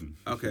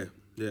 Okay,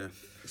 yeah.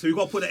 So we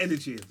got to put the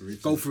energy in.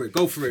 Go for it.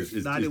 Go for it.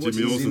 Is Nah, they Jimmy watch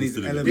it. Olsen He's in his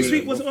still in element. it? This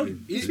week was it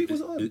on? This week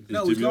was it on? Is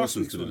No, it was Jimmy last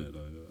Olsen week's still in one. it?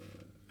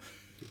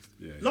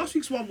 Yeah. Last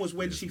week's one was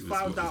when Yes, she it's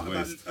found not out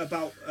his waist.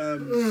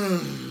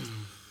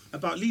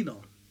 about Lena.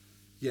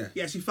 Yeah.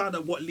 Yeah, she found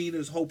out what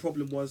Lena's whole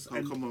problem was. Oh,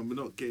 and come on, we're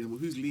not getting.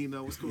 Who's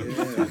Lena? What's going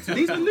on?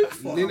 Lena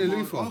Luthor. Lena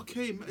Oh, Luthor.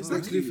 Okay, Lex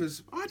exactly.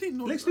 Luthor's- I didn't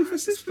know. Lex that.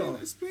 Luthor's sister.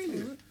 Explain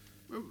it.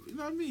 You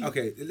know what I mean?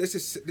 Okay, let's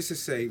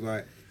just say,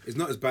 right, it's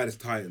not as bad as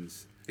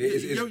Titans. You, It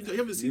is, you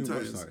haven't seen You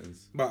watch Titans.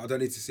 Titans. but I don't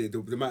need to see it. The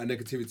amount of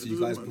negativity you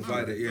guys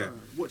provided, yeah.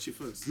 Watch it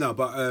first. No,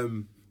 but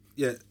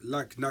yeah,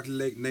 like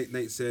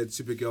Nate said,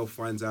 Supergirl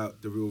finds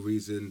out the real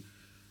reason,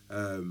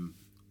 behind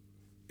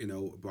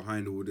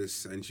all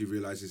this, and she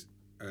realizes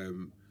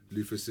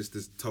Luthor's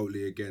sister's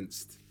totally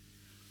against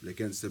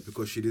her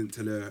because she didn't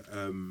tell her.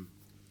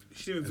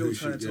 She didn't reveal Who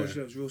to her she- until yeah. she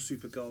was real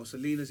Supergirl. So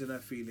Lena's in her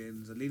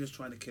feelings, and Lena's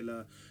trying to kill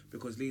her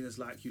because Lena's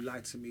like, you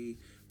lied to me,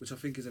 which I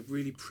think is a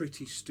really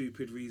pretty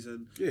stupid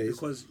reason. Yeah, it's-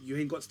 because you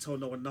ain't got to tell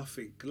no one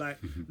nothing. Like,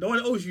 no one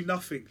owes you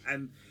nothing.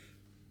 And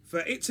for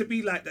it to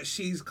be like that,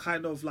 she's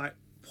kind of like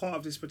part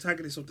of this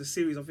protagonist of the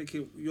series, I'm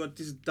thinking, you're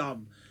just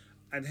dumb.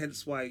 And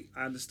hence why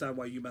I understand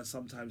why you man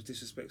sometimes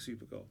disrespect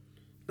Supergirl.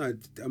 No,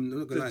 I'm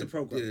not gonna lie. The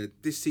program. Yeah,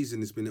 this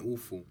season has been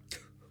awful.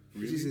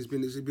 This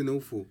season has been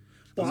awful.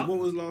 But What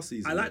was last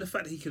season? I like the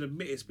fact that he can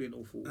admit it's being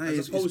awful, Nah, as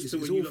it's- opposed it's- to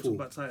it's when you lot awful. talk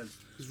about Titans.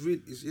 It's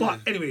really, yeah. But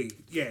anyway,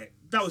 yeah,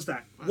 that was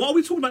that. What are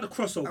we talking about the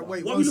crossover?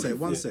 Wait, what are we looking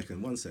one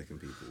for?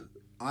 second, people.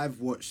 I've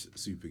watched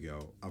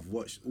Supergirl. I've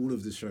watched all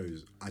of the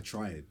shows. I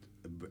tried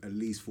at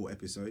least 4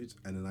 episodes,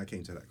 and then I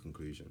came to that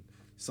conclusion.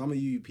 Some of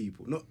you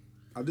people, not.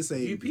 I'm just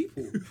saying. You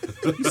people.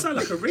 You sound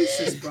like a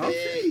racist, bro.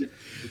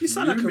 You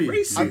sound like a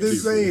racist. I'm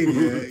just saying.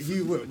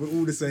 Yeah, we're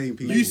all the same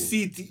people.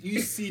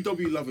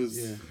 UCW lovers.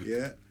 Yeah.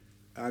 Yeah.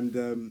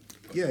 And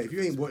yeah, if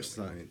you ain't watched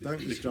something, don't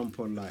just jump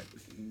on. Like,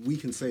 we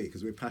can say it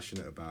because we're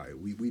passionate about it.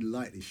 We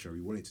like this show.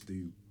 We want it to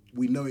do.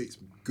 We know it's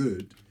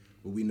good,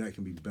 but we know it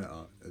can be better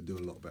and do a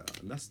lot better.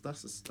 And that's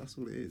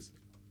all it is.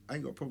 I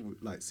ain't got a problem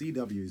with, like,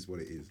 CW is what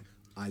it is.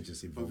 I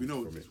just But evolved you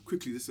know, from it.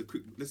 quickly,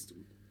 let's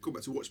go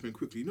back to Watchmen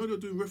quickly. You know they're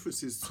doing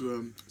references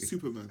to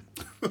Superman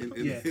in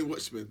Yeah.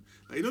 Watchmen.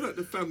 Like, you know that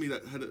the family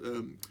that had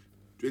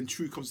when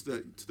True comes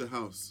to the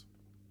house.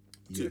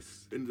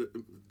 Yes. In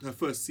her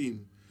first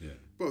scene. Yeah.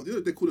 Bro, you know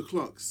they call the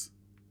Clarks.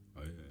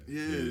 Oh,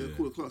 Yeah, they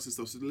call the Clarks and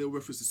stuff. So the little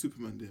reference to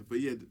Superman there. But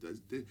yeah,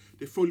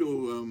 they throw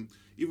little.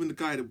 Even the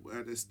guy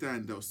at the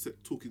stand that was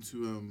talking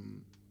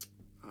to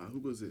who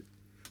was it?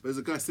 There's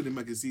a guy selling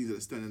magazines at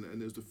the stand,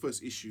 and it was the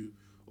first issue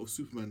of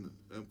Superman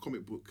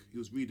comic book he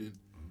was reading.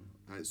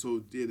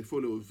 So yeah, they throw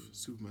a little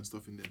Superman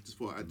stuff in there. Just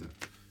thought I'd add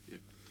that. Yeah.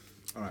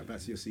 All right, back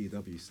to your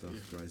CW stuff,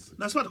 guys.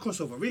 That's about the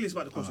crossover. Really, it's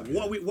about the crossover.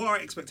 What are our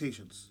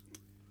expectations?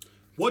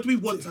 What do we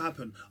want to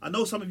happen? I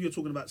know some of you are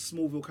talking about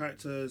Smallville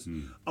characters.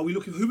 Who are we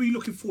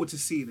looking forward to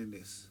seeing in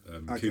this?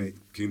 Okay.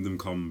 Kingdom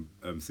Come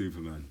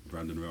Superman,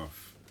 Brandon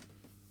Routh.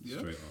 Yeah.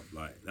 Straight up.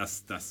 Like,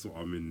 that's what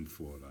I'm in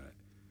for.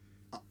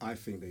 Like, I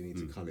think they need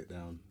to cull it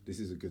down. This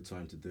is a good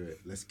time to do it.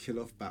 Let's kill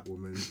off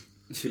Batwoman,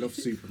 kill off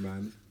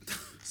Superman,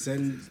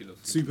 send Kill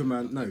off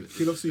Superman. No,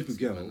 kill off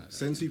Supergirl.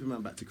 Send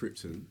Superman back to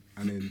Krypton,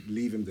 and then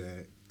leave him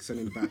there. Send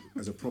him back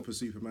as a proper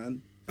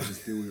Superman. And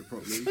just deal with it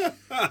properly.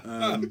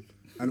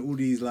 And all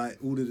these, like,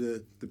 all of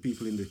the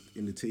people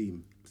in the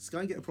team, just go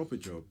and get a proper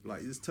job.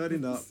 Like, just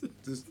turning up,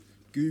 just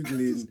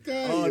googling,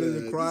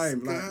 there's a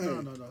crime. Like,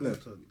 No.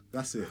 look, hold on.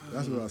 that's it.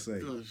 That's what I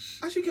say. Gosh.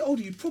 As you get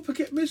older, you proper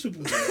get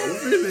miserable.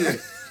 Really?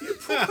 You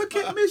proper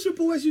get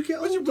miserable as you get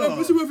older.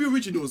 What's the the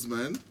originals,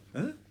 man?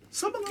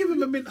 Someone give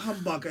him a mint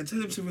humbug and tell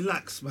him to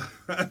relax,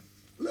 man.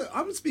 Look,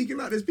 I'm speaking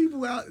like there's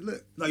people out.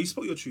 Look, No, you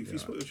spoke your truth. You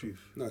spoke your truth.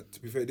 No,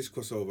 to be fair, this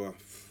crossover,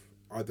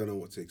 I don't know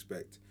what to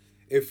expect.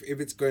 If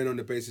it's going on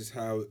the basis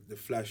how the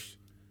Flash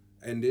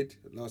ended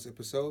last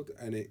episode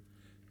and it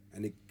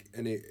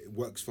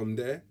works from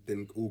there,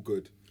 then all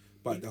good.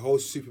 But the whole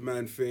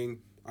Superman thing,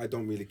 I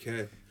don't really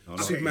care. no.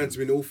 Superman's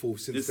been awful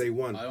since It's- day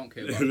one. I don't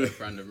care about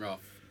Brandon Routh,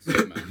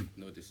 Superman.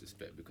 No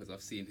disrespect, because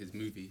I've seen his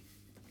movie.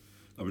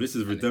 I mean, this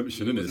is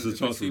redemption, isn't it? It's a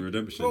chance for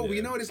redemption. Bro, yeah.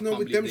 you know there's no Can't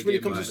believe redemption they when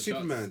it gave comes him to a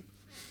chance. Superman.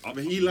 I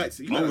mean, he likes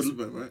I would-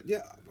 Superman, right?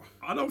 Yeah.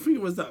 I don't think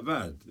it was that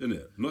bad,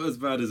 innit? Not as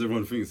bad as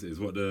everyone thinks it is.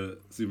 What the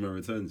Superman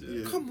Returns, yeah.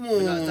 Yeah. Come But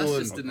on. that's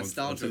just the I'll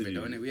nostalgia tell of it, you.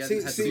 though, innit? We See-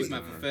 hadn't had see,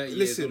 Superman for 30 years,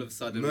 Listen, all of a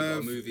sudden we've got a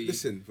Merv, movie.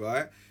 listen,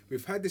 right?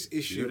 We've had this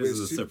issue Yeah, with this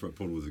is a separate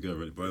pod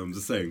altogether, but I'm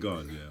just saying,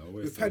 God, yeah. I'll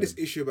wait We've for had this it.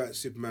 issue about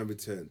Superman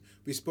Return.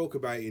 We spoke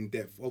about it in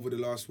depth over the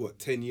last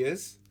 10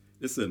 years,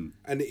 Listen,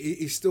 and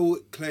he still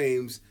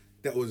claims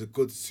that was a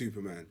good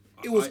Superman.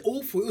 It was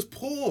awful. It was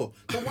poor.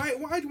 So why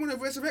do you want to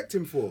resurrect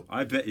him for?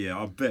 I bet,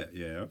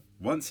 yeah.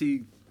 Once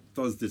he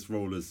does this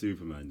role as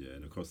Superman, yeah,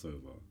 in a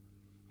crossover,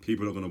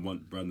 people are gonna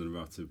want Brandon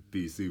Routh to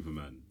be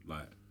Superman,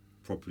 like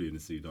properly in the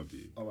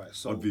CW. All right,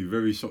 so- I'd be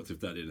very shocked if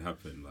that didn't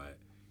happen. Like,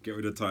 get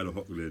rid of Tyler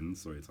Hoechlin.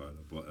 Sorry, Tyler,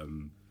 but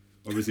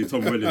obviously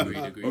Tom Welling.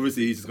 Agreed.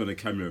 Obviously, he's just gonna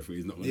cameo for.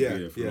 He's not gonna Yeah, be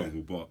here for yeah.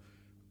 long. But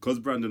because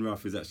Brandon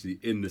Routh is actually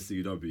in the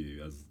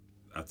CW as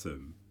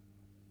Atom,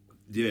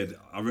 yeah,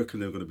 I reckon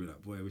they're gonna be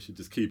like, boy, we should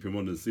just keep him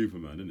on as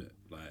Superman, innit?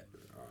 Like,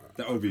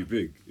 that would be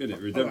big, innit?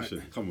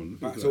 Redemption. Come on.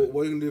 Right, think so about it.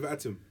 what are you going to do with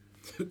Atom?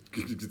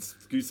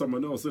 Excuse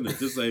someone else, innit?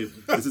 Just say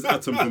this is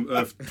Atom from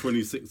Earth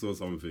 26 or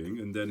something,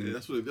 and then Yeah,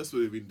 that's what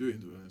they've been doing.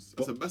 To be honest.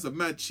 That's a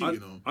mad cheat, I, you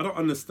know. I don't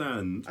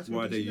understand Atom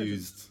why they DC,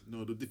 used.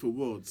 No, the different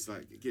worlds,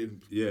 like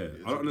getting. Yeah,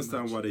 it's I don't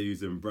understand mad. why they're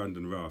using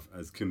Brandon Routh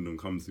as Kingdom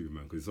Come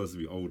Superman because he's supposed to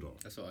be older.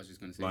 That's what I was just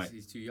going to say. Like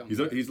He's too young. He's,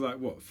 right? he's like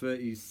what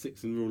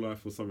 36 in real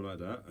life or something like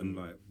that, and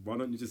like why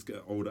don't you just get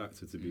an older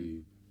actor to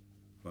be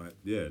like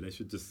they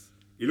should just.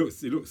 He looks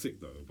sick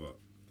though, but.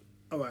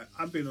 All right,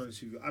 I'm being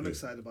honest with you. I'm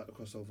excited about the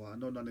crossover. I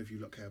know none of you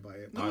lot care about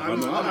it. I'm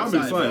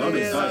excited. excited. I'm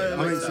Yeah, excited.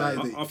 I'm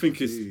excited. I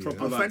think it's Yeah.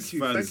 proper Oh, like thank you,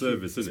 fan thank you.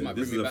 service, This isn't might it?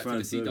 This bring is me a back to fan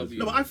the service. CW.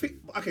 No, but I think,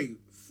 okay,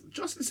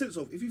 just in the sense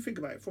of, if you think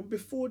about it, from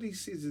before these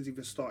seasons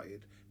even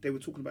started, they were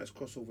talking about this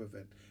crossover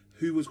event.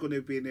 Who was going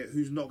to be in it,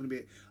 who's not going to be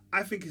in it.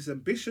 I think it's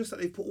ambitious that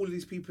they put all of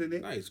these people in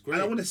it. No, it's great.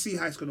 And I want to see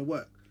how it's going to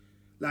work.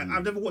 Like,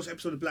 I've never watched an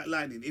episode of Black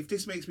Lightning. If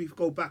this makes me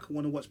go back and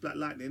want to watch Black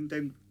Lightning,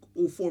 then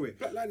all for it.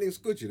 Black Lightning's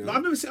good, you know. Like,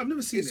 I've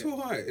never seen It's it.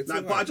 alright, it's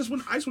like, but alright. I just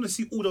want to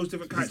see all those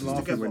different He's characters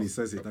laughing together. when he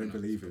says it. Don't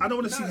believe him. I don't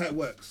want to see how it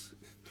works.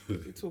 What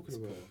are you talking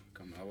about?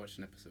 Come on, I watched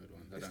an episode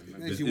once. I don't It's-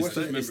 remember. you It's watch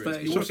it-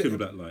 Static you watch Shock it- in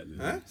Black Lightning.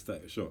 Huh?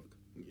 Static Shock.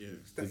 Yeah.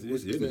 That Is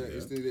was it, the, innit?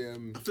 it's Yeah. the,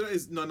 I feel like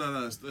it's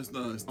no. It's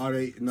not. Are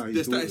they? No, his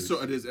There's that daughters.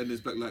 sort of and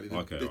there's Black Lightning.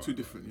 Okay, They're two alright,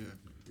 different. Yeah.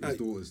 His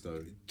daughters,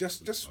 though.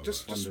 just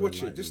Thunder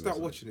watch and it. Just Lightning start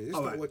or watching it. Just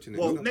All start right. watching it.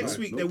 Well, It's not next bad.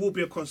 week there will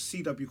be a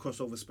CW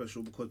crossover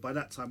special because by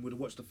that time we'll have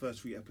watched the first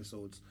 3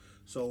 episodes,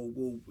 so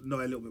we'll know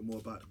a little bit more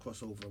about the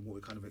crossover and what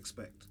we kind of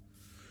expect.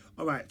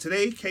 All right,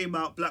 today came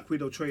out Black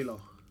Widow trailer.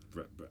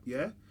 Brett.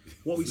 Yeah,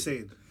 what are we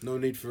saying? No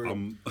need for it.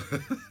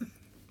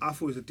 I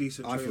thought it was a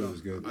decent I trailer. thought it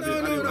was good.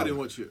 I didn't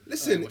watch it.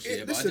 Listen, watched it,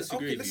 yeah, but I listen, disagree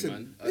okay, with you, listen,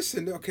 man.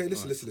 listen. Okay,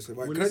 listen.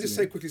 Right, We're can I just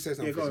listening. quickly say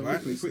something? go on,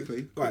 right?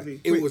 quickly. Right,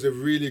 Quickly. it was a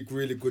really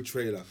good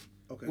trailer.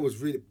 Okay. It was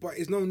really, but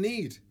it's no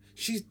need.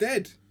 She's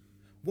dead.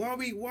 Why are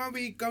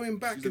we going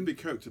back? She's a big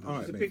character. All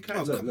right, It's a mate. big Oh,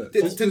 character.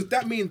 look,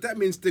 that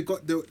means they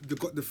got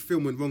the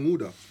film in wrong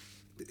order.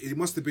 It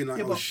must have been like,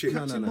 Yeah, oh but shit.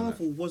 Captain No.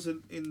 Marvel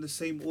wasn't in the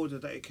same order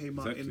that it came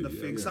out in Exactly, the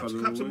yeah, thing.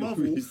 yeah. Captain What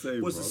Marvel you say,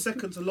 was bro? the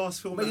second to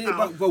last film But, out,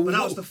 yeah, but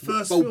that was the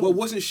first but film.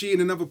 wasn't she in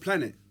another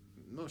planet?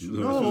 No, she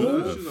No.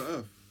 was not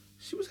Earth.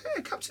 She was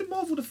here. Captain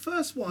Marvel, the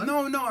first one.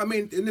 No. I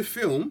mean, in the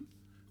film,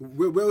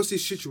 where was she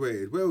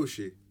situated? Where was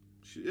she?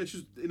 She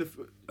was in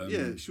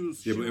a. She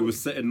was. Yeah, but it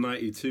was set in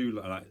 '92.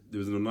 Like it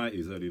was in the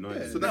 '90s, early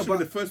 '90s. So that should be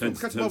the first film.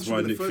 Hence- Captain hence Marvel why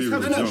should be Nick the first Fury film.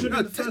 was No, young. should No,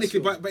 be the first technically,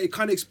 film. but it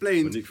can't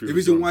explain When the Nick Fury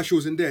reason was why young. she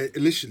wasn't there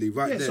initially,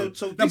 right Yeah, there. so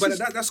no, this but is-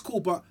 that's cool.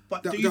 But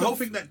But do you not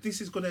think that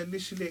this is going to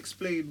initially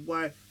explain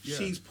why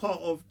she's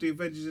part of the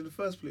Avengers in the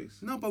first place?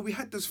 No, but we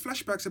had those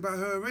flashbacks about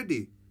her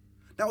already.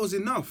 That was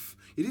enough.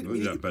 You It didn't.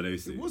 wasn't you- that bad,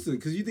 AC. It wasn't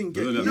because you didn't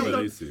get. Wasn't that No, bad,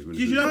 no. AC, when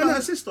You it know was- about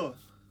her sister?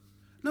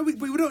 No, we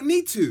don't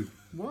need to.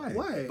 Why?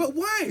 Why? But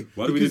why?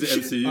 Why do we need the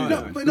Because MCU? No,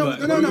 then? but no. Like,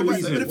 But what do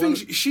we the need? thing,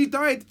 she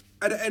died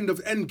at the end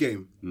of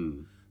Endgame.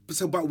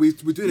 But we're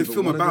doing a But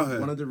film one about of the, her.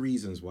 One of the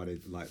reasons why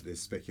there's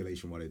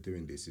speculation why they're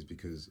doing this is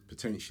because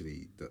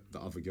potentially the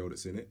other girl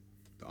that's in it,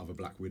 the other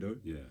Black Widow,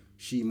 Yeah.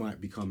 she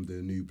might become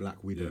the new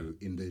Black Widow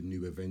Yeah. in the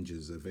new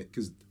Avengers event.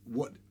 Because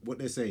what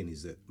they're saying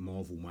is that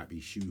Marvel might be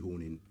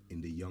shoehorning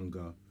in the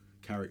younger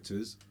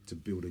characters to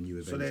build a new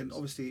Avengers. So then,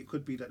 obviously, it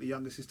could be that the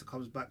younger sister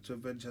comes back to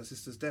avenge her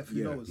sister's death.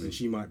 Who knows? and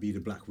she might be the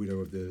Black Widow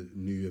of the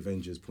new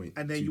Avengers point.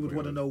 And then you would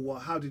want to 2.0. know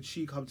how did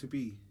she come to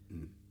be?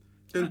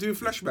 Then do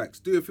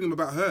flashbacks. Do a film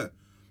about her.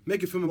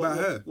 Make a film about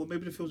her. Well,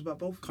 maybe the film's about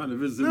both. Kind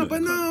of is, No, isn't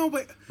but it? no,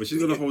 but But she's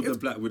gonna hold if- the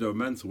Black Widow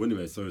mantle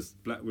anyway, so it's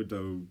Black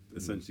Widow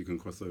essentially can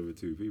cross over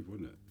 2 people,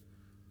 isn't it?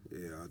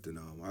 Yeah, I don't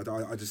know.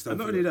 I just don't. And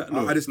not feel only it. that,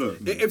 look, I just look.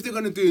 if they're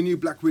gonna do a new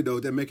Black Widow,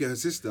 then make it her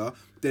sister.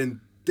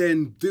 Then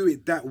do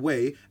it that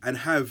way and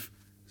have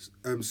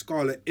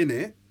Scarlet in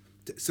it.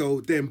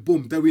 So then,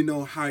 boom, then we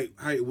know how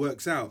it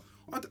works out.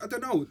 I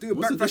don't know. Do a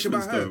What's the backlash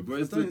difference about her. though?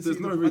 But there's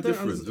no real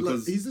difference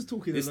because he's just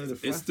talking a load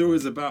of it still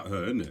is about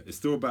her, isn't it? It's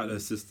still about her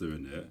sister,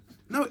 isn't it?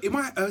 No, it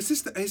might. Her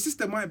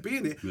sister might be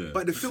in it, Yeah.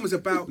 but the film is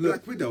about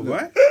Black Widow,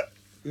 right?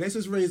 Let's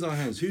just raise our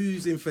hands.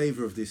 Who's in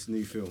favour of this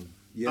new film?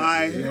 Yeah,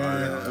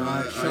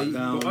 I- shut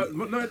down. But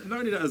not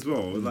only that as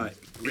well, like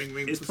Ring,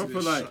 ring, it's pussy,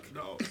 proper shut like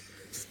no.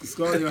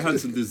 Scarlett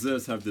Johansson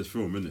deserves to have this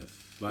film, innit?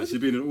 Like she's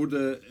been in all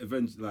the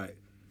events, like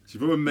she's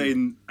been a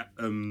main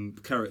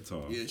character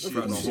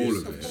throughout the whole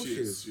of it. She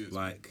is.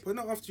 Like, But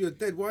not after you're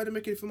dead. Why are they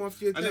making a film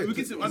after you're And dead?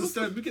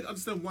 then we can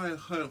understand why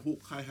her and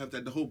Hawkeye have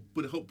that. The whole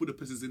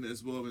Budapest is in it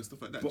as well and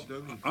stuff like that. but Do you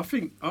know what I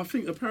mean? I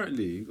think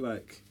apparently,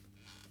 like,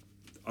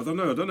 I don't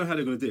know how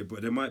they're gonna do it,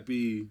 but there might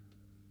be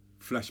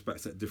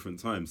flashbacks at different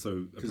times.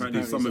 So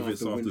apparently some of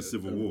it's after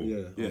Civil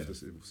War. After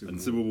Civil And War.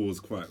 Civil War was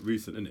quite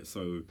recent, isn't it?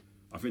 So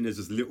I think there's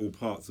just little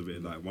parts of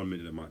it. Like 1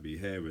 minute there might be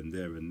here and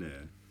there and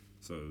there.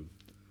 So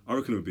I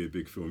reckon it would be a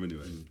big film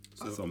anyway.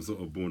 Some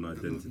sort of Born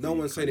Identity. No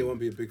one's saying it won't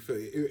be a big film.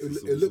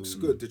 It looks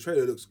good. The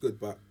trailer looks good,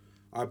 but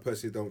I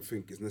personally don't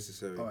think it's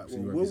necessary. All right, So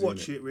well, you we'll represent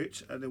watch it,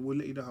 Rich, and then we'll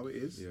let you know how it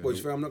is. Yeah. But you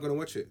think I'm not going to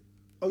watch it?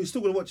 Oh, you're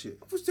still gonna watch it?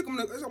 Of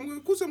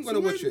course I'm going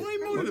to watch it. Why are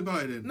you moaning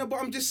about it then? No, but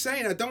I'm just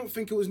saying I don't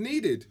think it was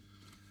needed.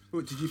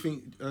 What, did you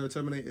think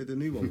Terminator, the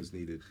new one, was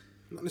needed?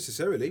 Not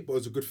necessarily, but it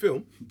was a good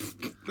film.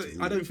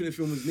 I don't think the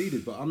film was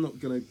needed, but I'm not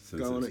going to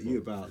go on at you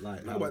about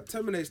like. No, how- but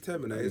Terminator's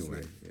Terminator, isn't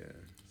anyway, it? yeah.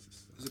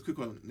 There's a quick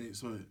one, Nate.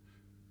 Sorry,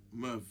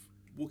 Merv.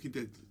 Walking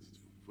Dead.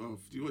 Well,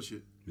 do you watch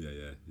it? Yeah.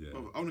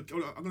 Bro, I'm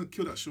gonna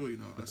kill that show, you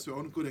know. I swear, I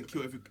wanna go there and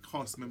kill every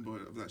cast member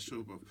of that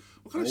show, bro.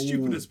 What kind of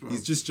stupidness, bro?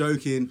 He's just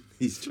joking.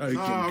 He's joking.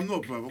 Nah, I'm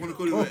not, bro. I wanna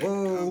go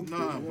there.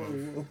 Nah,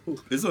 bro.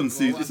 It's on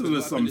season. It's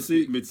on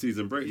some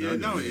mid-season break now. Yeah,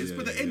 isn't now it? it is. Yeah,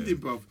 But the yeah, ending,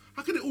 bro.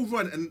 How can it all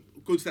run and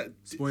go to that?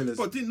 Spoilers.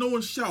 But didn't no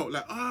one shout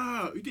like,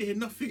 you didn't hear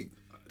nothing,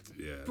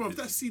 Yeah. bro?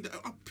 That scene that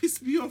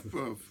pissed me off,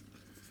 bro.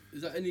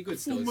 Is that any good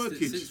Full still?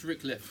 murkage. Since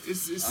Rick left.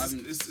 It's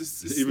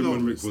Even slow,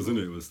 when Rick it's was in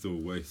slow. it, it was still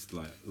waste.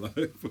 Like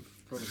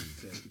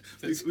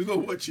We gotta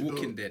watch it.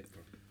 Walking though. Dead,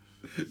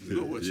 bro. We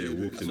gotta watch yeah, it.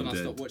 That's Walking when I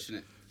Dead. stopped watching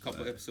it. A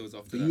couple episodes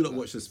after But that. you lot like,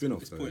 watched the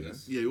spin-off it's though,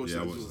 pointless. Yeah, you watch Yeah,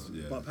 I it. watched. as well.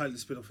 Yeah. But apparently, the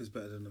spin-off is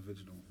better than the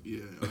original.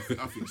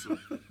 Yeah, I think so.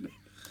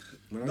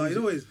 No, you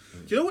know what? Do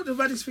you know what the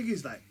maddest thing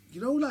is? Like,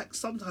 you know, like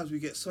sometimes we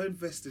get so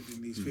invested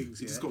in these things.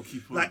 You Yeah? just gotta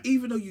keep on. Like,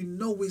 even though you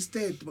know it's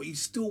dead, but you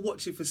still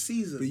watch it for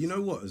seasons. But you know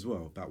what, as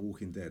well about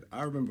Walking Dead,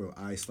 I remember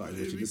I started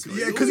watching this. he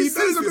Yeah, because he always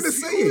knows I'm says going to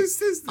this, say he always it.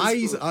 says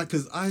this,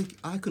 Because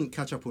I couldn't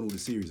catch up on all the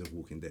series of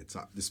Walking Dead.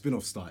 So the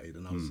spin-off started,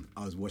 and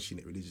I was watching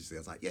it religiously.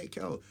 I was like, yeah,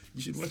 Kel,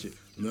 you should watch it.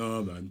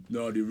 No, man,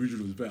 no, the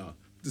original was better.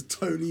 Just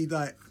totally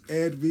like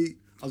aired me.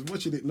 I was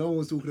watching it, no one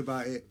was talking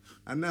about it,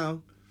 and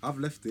now I've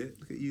left it.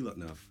 Look at you lot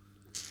now.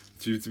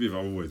 To be fair,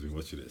 I've always been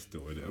watching it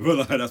still, innit? But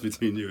like, that's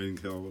between you and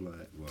Kel.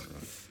 Like, well,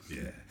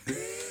 yeah.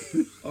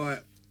 All right.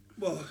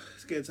 Well,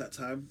 it's getting to that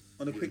time.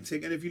 On a quick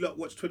thing, and if you lot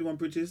watched 21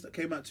 Bridges that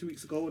came out 2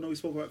 weeks ago, I know we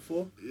spoke about it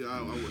before. Yeah,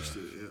 I watched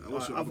it. Yeah, I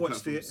watched it on I've other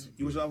watched platforms. it.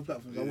 You watched it on other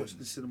platforms. I Yeah. watched it in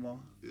the cinema.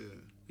 Yeah,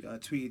 Yeah, I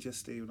tweeted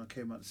yesterday when I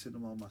came out the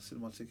cinema, my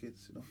cinema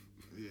tickets. You know.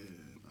 yeah.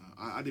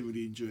 I didn't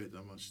really enjoy it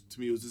that much. To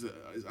me, it was just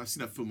I've seen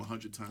that film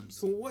 100 times.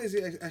 So what is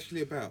it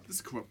actually about? This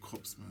is corrupt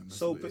cops, man. That's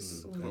So, what it but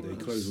is. They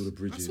close all the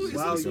bridges. That's what it is.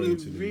 Wow, It's you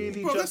all-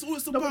 really Bro, just. that's all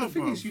it's No, but the about,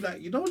 thing bro. is,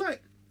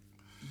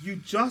 you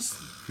just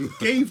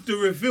gave the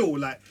reveal,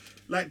 like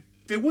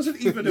there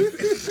wasn't even a.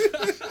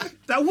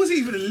 That wasn't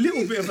even a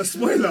little bit of a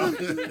spoiler.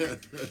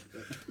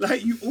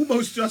 Like you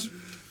almost just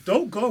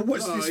don't go and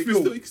watch No, this you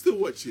film. can still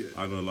watch it.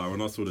 I don't know. Like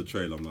when I saw the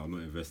trailer, I'm like, I'm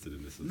not invested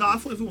in this. No, I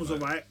thought the film was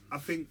alright. I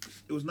think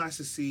it was nice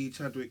to see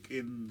Chadwick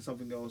in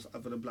something else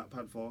other than Black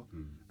Panther,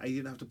 and he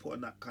didn't have to put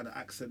on that kind of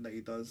accent that he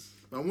does.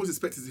 I was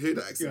expecting to hear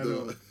that accent. Yeah, I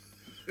though. know.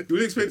 You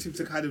would expect him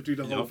to kind of do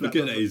the Yeah, whole. I forget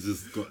Black that Panther. he's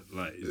just got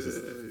like he's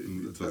just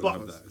doesn't But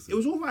have that. it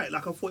was all right.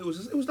 Like I thought it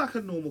was like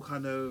a normal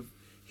kind of.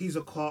 He's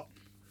a cop.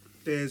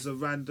 There's a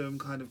random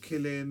kind of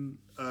killing.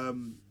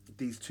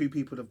 These two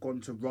people have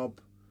gone to rob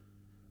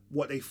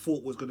what they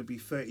thought was going to be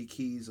 30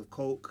 keys of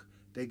coke.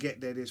 They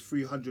get there. There's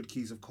 300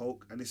 keys of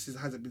coke, and this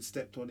hasn't been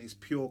stepped on. It's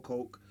pure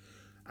coke,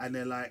 and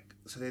they're like,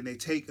 so then they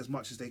take as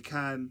much as they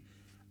can.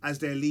 As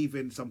they're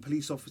leaving, some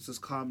police officers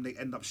come. They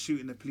end up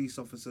shooting the police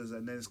officers,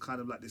 and then it's kind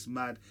of like this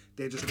mad.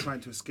 They're just trying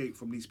to escape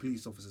from these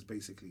police officers,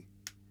 basically.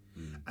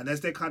 And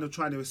as they're kind of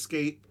trying to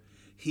escape,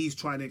 he's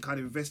trying to kind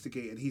of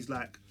investigate, and he's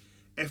like,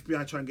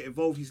 FBI trying to get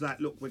involved. He's like,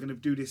 look, we're going to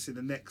do this in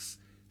the next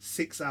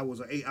 6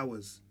 hours or 8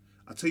 hours.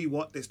 I'll tell you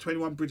what, there's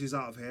 21 bridges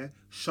out of here.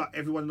 Shut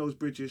every one of those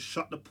bridges,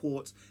 shut the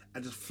ports,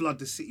 and just flood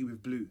the city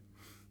with blue.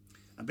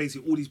 And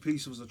basically, all these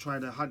police officers are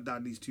trying to hunt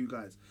down these two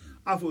guys.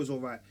 I thought it was all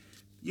right.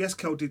 Yes,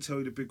 Kel did tell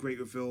you the big great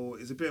reveal.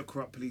 There's a bit of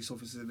corrupt police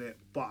officers in it,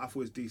 but I thought it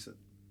was decent.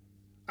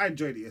 I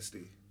enjoyed it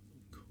yesterday.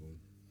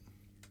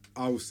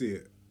 I will see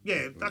it.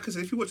 Yeah, like I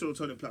said, if you watch it on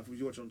alternative platforms,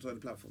 you watch it on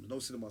alternative platforms. No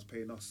cinema's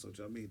paying us, so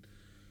do you know what I mean?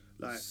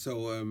 Like,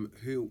 So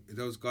who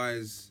those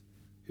guys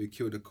who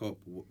killed the cop?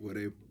 Were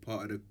they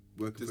part of the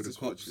working for the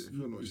Just watch cops? it. If you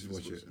want to watch it,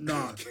 Watch just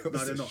watch it. it. no,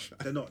 they're not.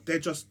 They're not.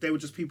 They were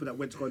just people that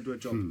went to go and do a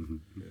job.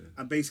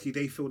 And basically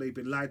they feel they've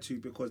been lied to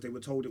because they were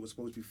told it was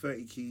supposed to be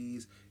 30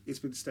 keys. It's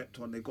been stepped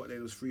on. They got there,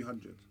 it was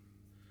 300.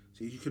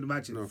 So you can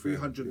imagine No,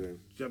 300 yeah. do you know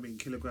what I mean,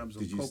 kilograms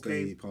of Did you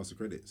cocaine. stay past the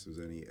credits? Was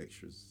there any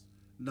extras?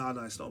 No,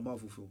 it's not a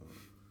Marvel film.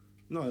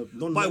 No,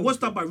 But it was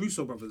done by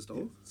Russo brothers,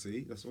 though.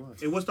 See, that's why.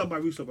 It was done by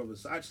Russo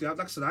brothers. Actually,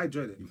 like I said, I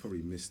enjoyed it. You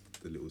probably missed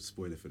the little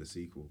spoiler for the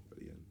sequel at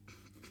the end.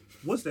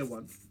 Was there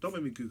one? Don't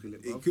make me Google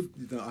it, bro. It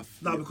could.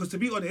 No, because to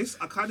be honest,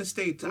 I kind of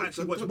stayed to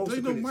actually watch most They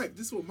of know it. Mike.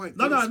 This is what Mike.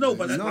 No, does, no, man.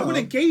 but No. I would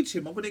engage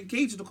him. I would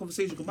engage in the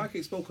conversation because Mike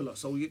ain't spoke a lot.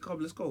 So you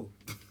come, let's go.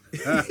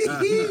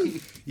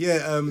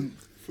 Yeah,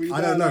 Free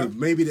I don't know. Diana.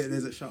 Maybe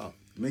there's a shut up.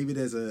 Maybe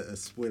there's a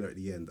spoiler at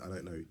the end. I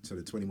don't know. So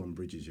the 21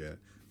 bridges, yeah.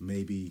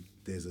 Maybe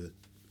there's a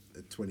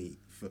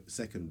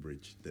 22nd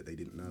bridge that they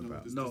didn't know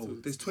about. No,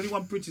 there's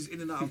 21 bridges in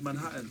and out of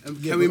Manhattan.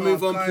 Can we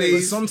move on, guys. But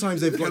please?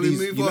 sometimes they've got Can we these,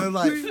 move you know, on?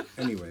 like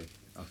anyway.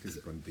 I think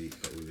it's gone deep,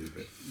 but we'll leave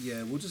it.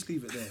 Yeah, we'll just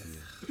leave it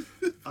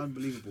there.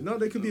 Unbelievable. No,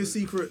 there could be a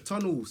secret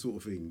tunnel sort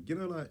of thing. You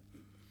know, like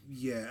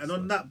Yeah, and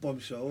on that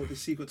bombshell, the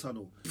secret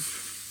tunnel.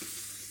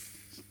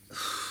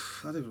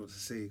 I don't know what to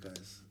say,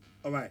 guys.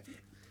 All right,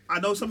 I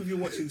know some of you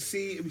are watching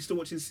C. Are we still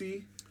watching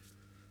C?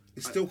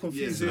 It's still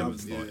confusing. yeah, Yeah, Haven't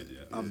started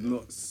yet. I've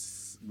not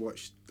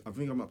watched. I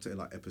think I'm up to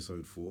like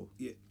episode 4.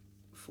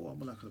 4.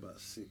 I'm like at about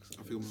 6.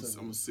 I think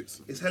I'm a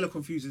 6. It's hella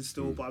confusing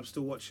still, but I'm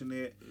still watching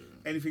it.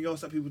 Anything else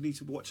that people need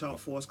to watch out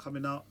for is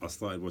coming out? I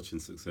started watching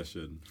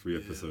Succession, 3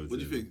 episodes. What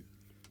do you in. think?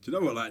 Do you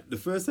know what? Like the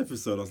first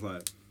episode, I was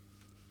like,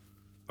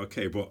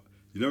 okay, but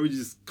you know, we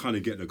just kind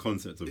of get the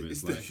concept of it.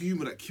 It's like, the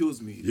humour that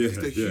kills me. Yeah, It's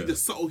the, yeah. the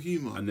subtle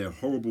humour. and they're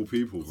horrible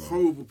people, bro.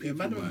 Horrible Yeah, people.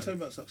 man, man. I'm telling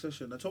you about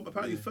Succession.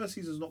 Apparently, the first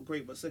season's not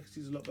great, but second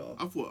season's a lot better.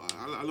 I thought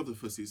I love the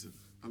first season.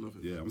 I love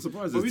it. Yeah, I'm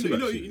surprised. But There's you two,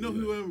 know, actually, you know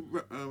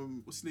yeah.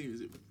 who what's his name?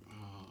 Is it?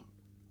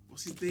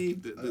 What's his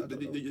name?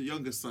 The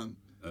younger son.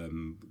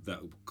 That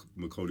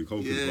Macaulay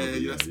Culkin Yeah, brother,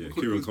 yeah, that's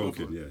Kieran Macaulay Culkin,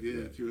 brother.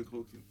 yeah. Kieran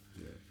Culkin.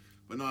 Yeah.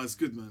 But no, it's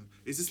good, man.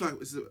 It's just like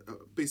it's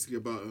basically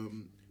about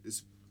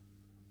this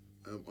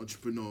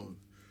entrepreneur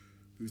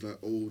who's like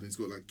old and he's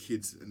got like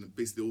kids and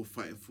basically all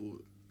fighting for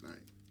like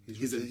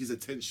his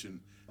attention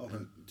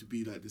and to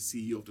be like the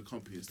CEO of the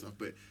company and stuff.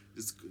 But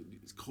it's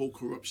whole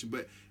corruption.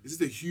 But it's just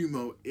the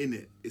humor in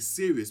it. It's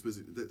serious, but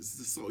it's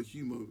the sort of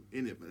humor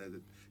in it, but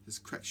that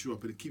just cracks you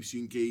up and it keeps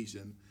you engaged.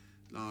 And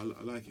I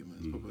like it, man.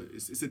 It's, proper,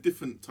 it's a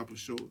different type of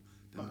show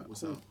than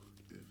what's out.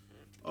 Yeah.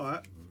 All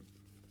right.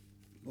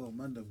 Well,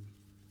 Mandem,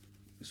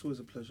 it's always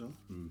a pleasure.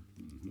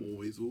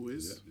 Always.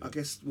 I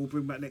guess we'll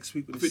bring back next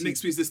week with I the think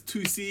next week there's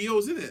 2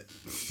 CEOs, isn't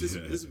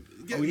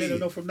it? Are we letting them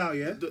know from now,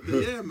 yeah?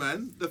 Yeah,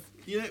 man.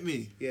 You get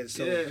me? Yeah,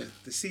 so Yeah.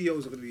 the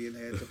CEOs are going to be in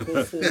here. The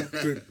core 4.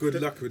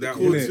 Good luck with that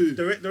Core one. 2.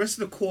 The rest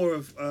of the core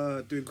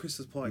of doing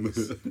Christmas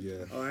parties.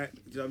 Yeah. All right?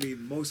 Do you know what I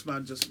mean? Most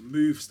man just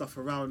move stuff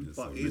around,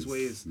 but it is what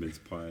it is. Mince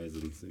pies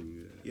and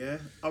things. Yeah?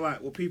 All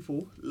right, well,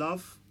 people,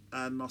 love,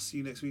 and I'll see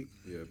you next week.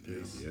 Yeah,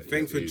 please. Yeah,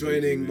 Thanks for easy,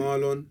 joining, easy.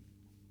 Marlon.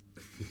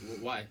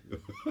 Why?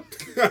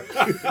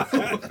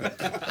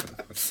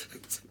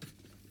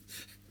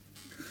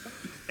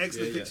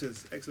 Excellent Yeah.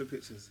 pictures. Excellent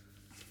pictures.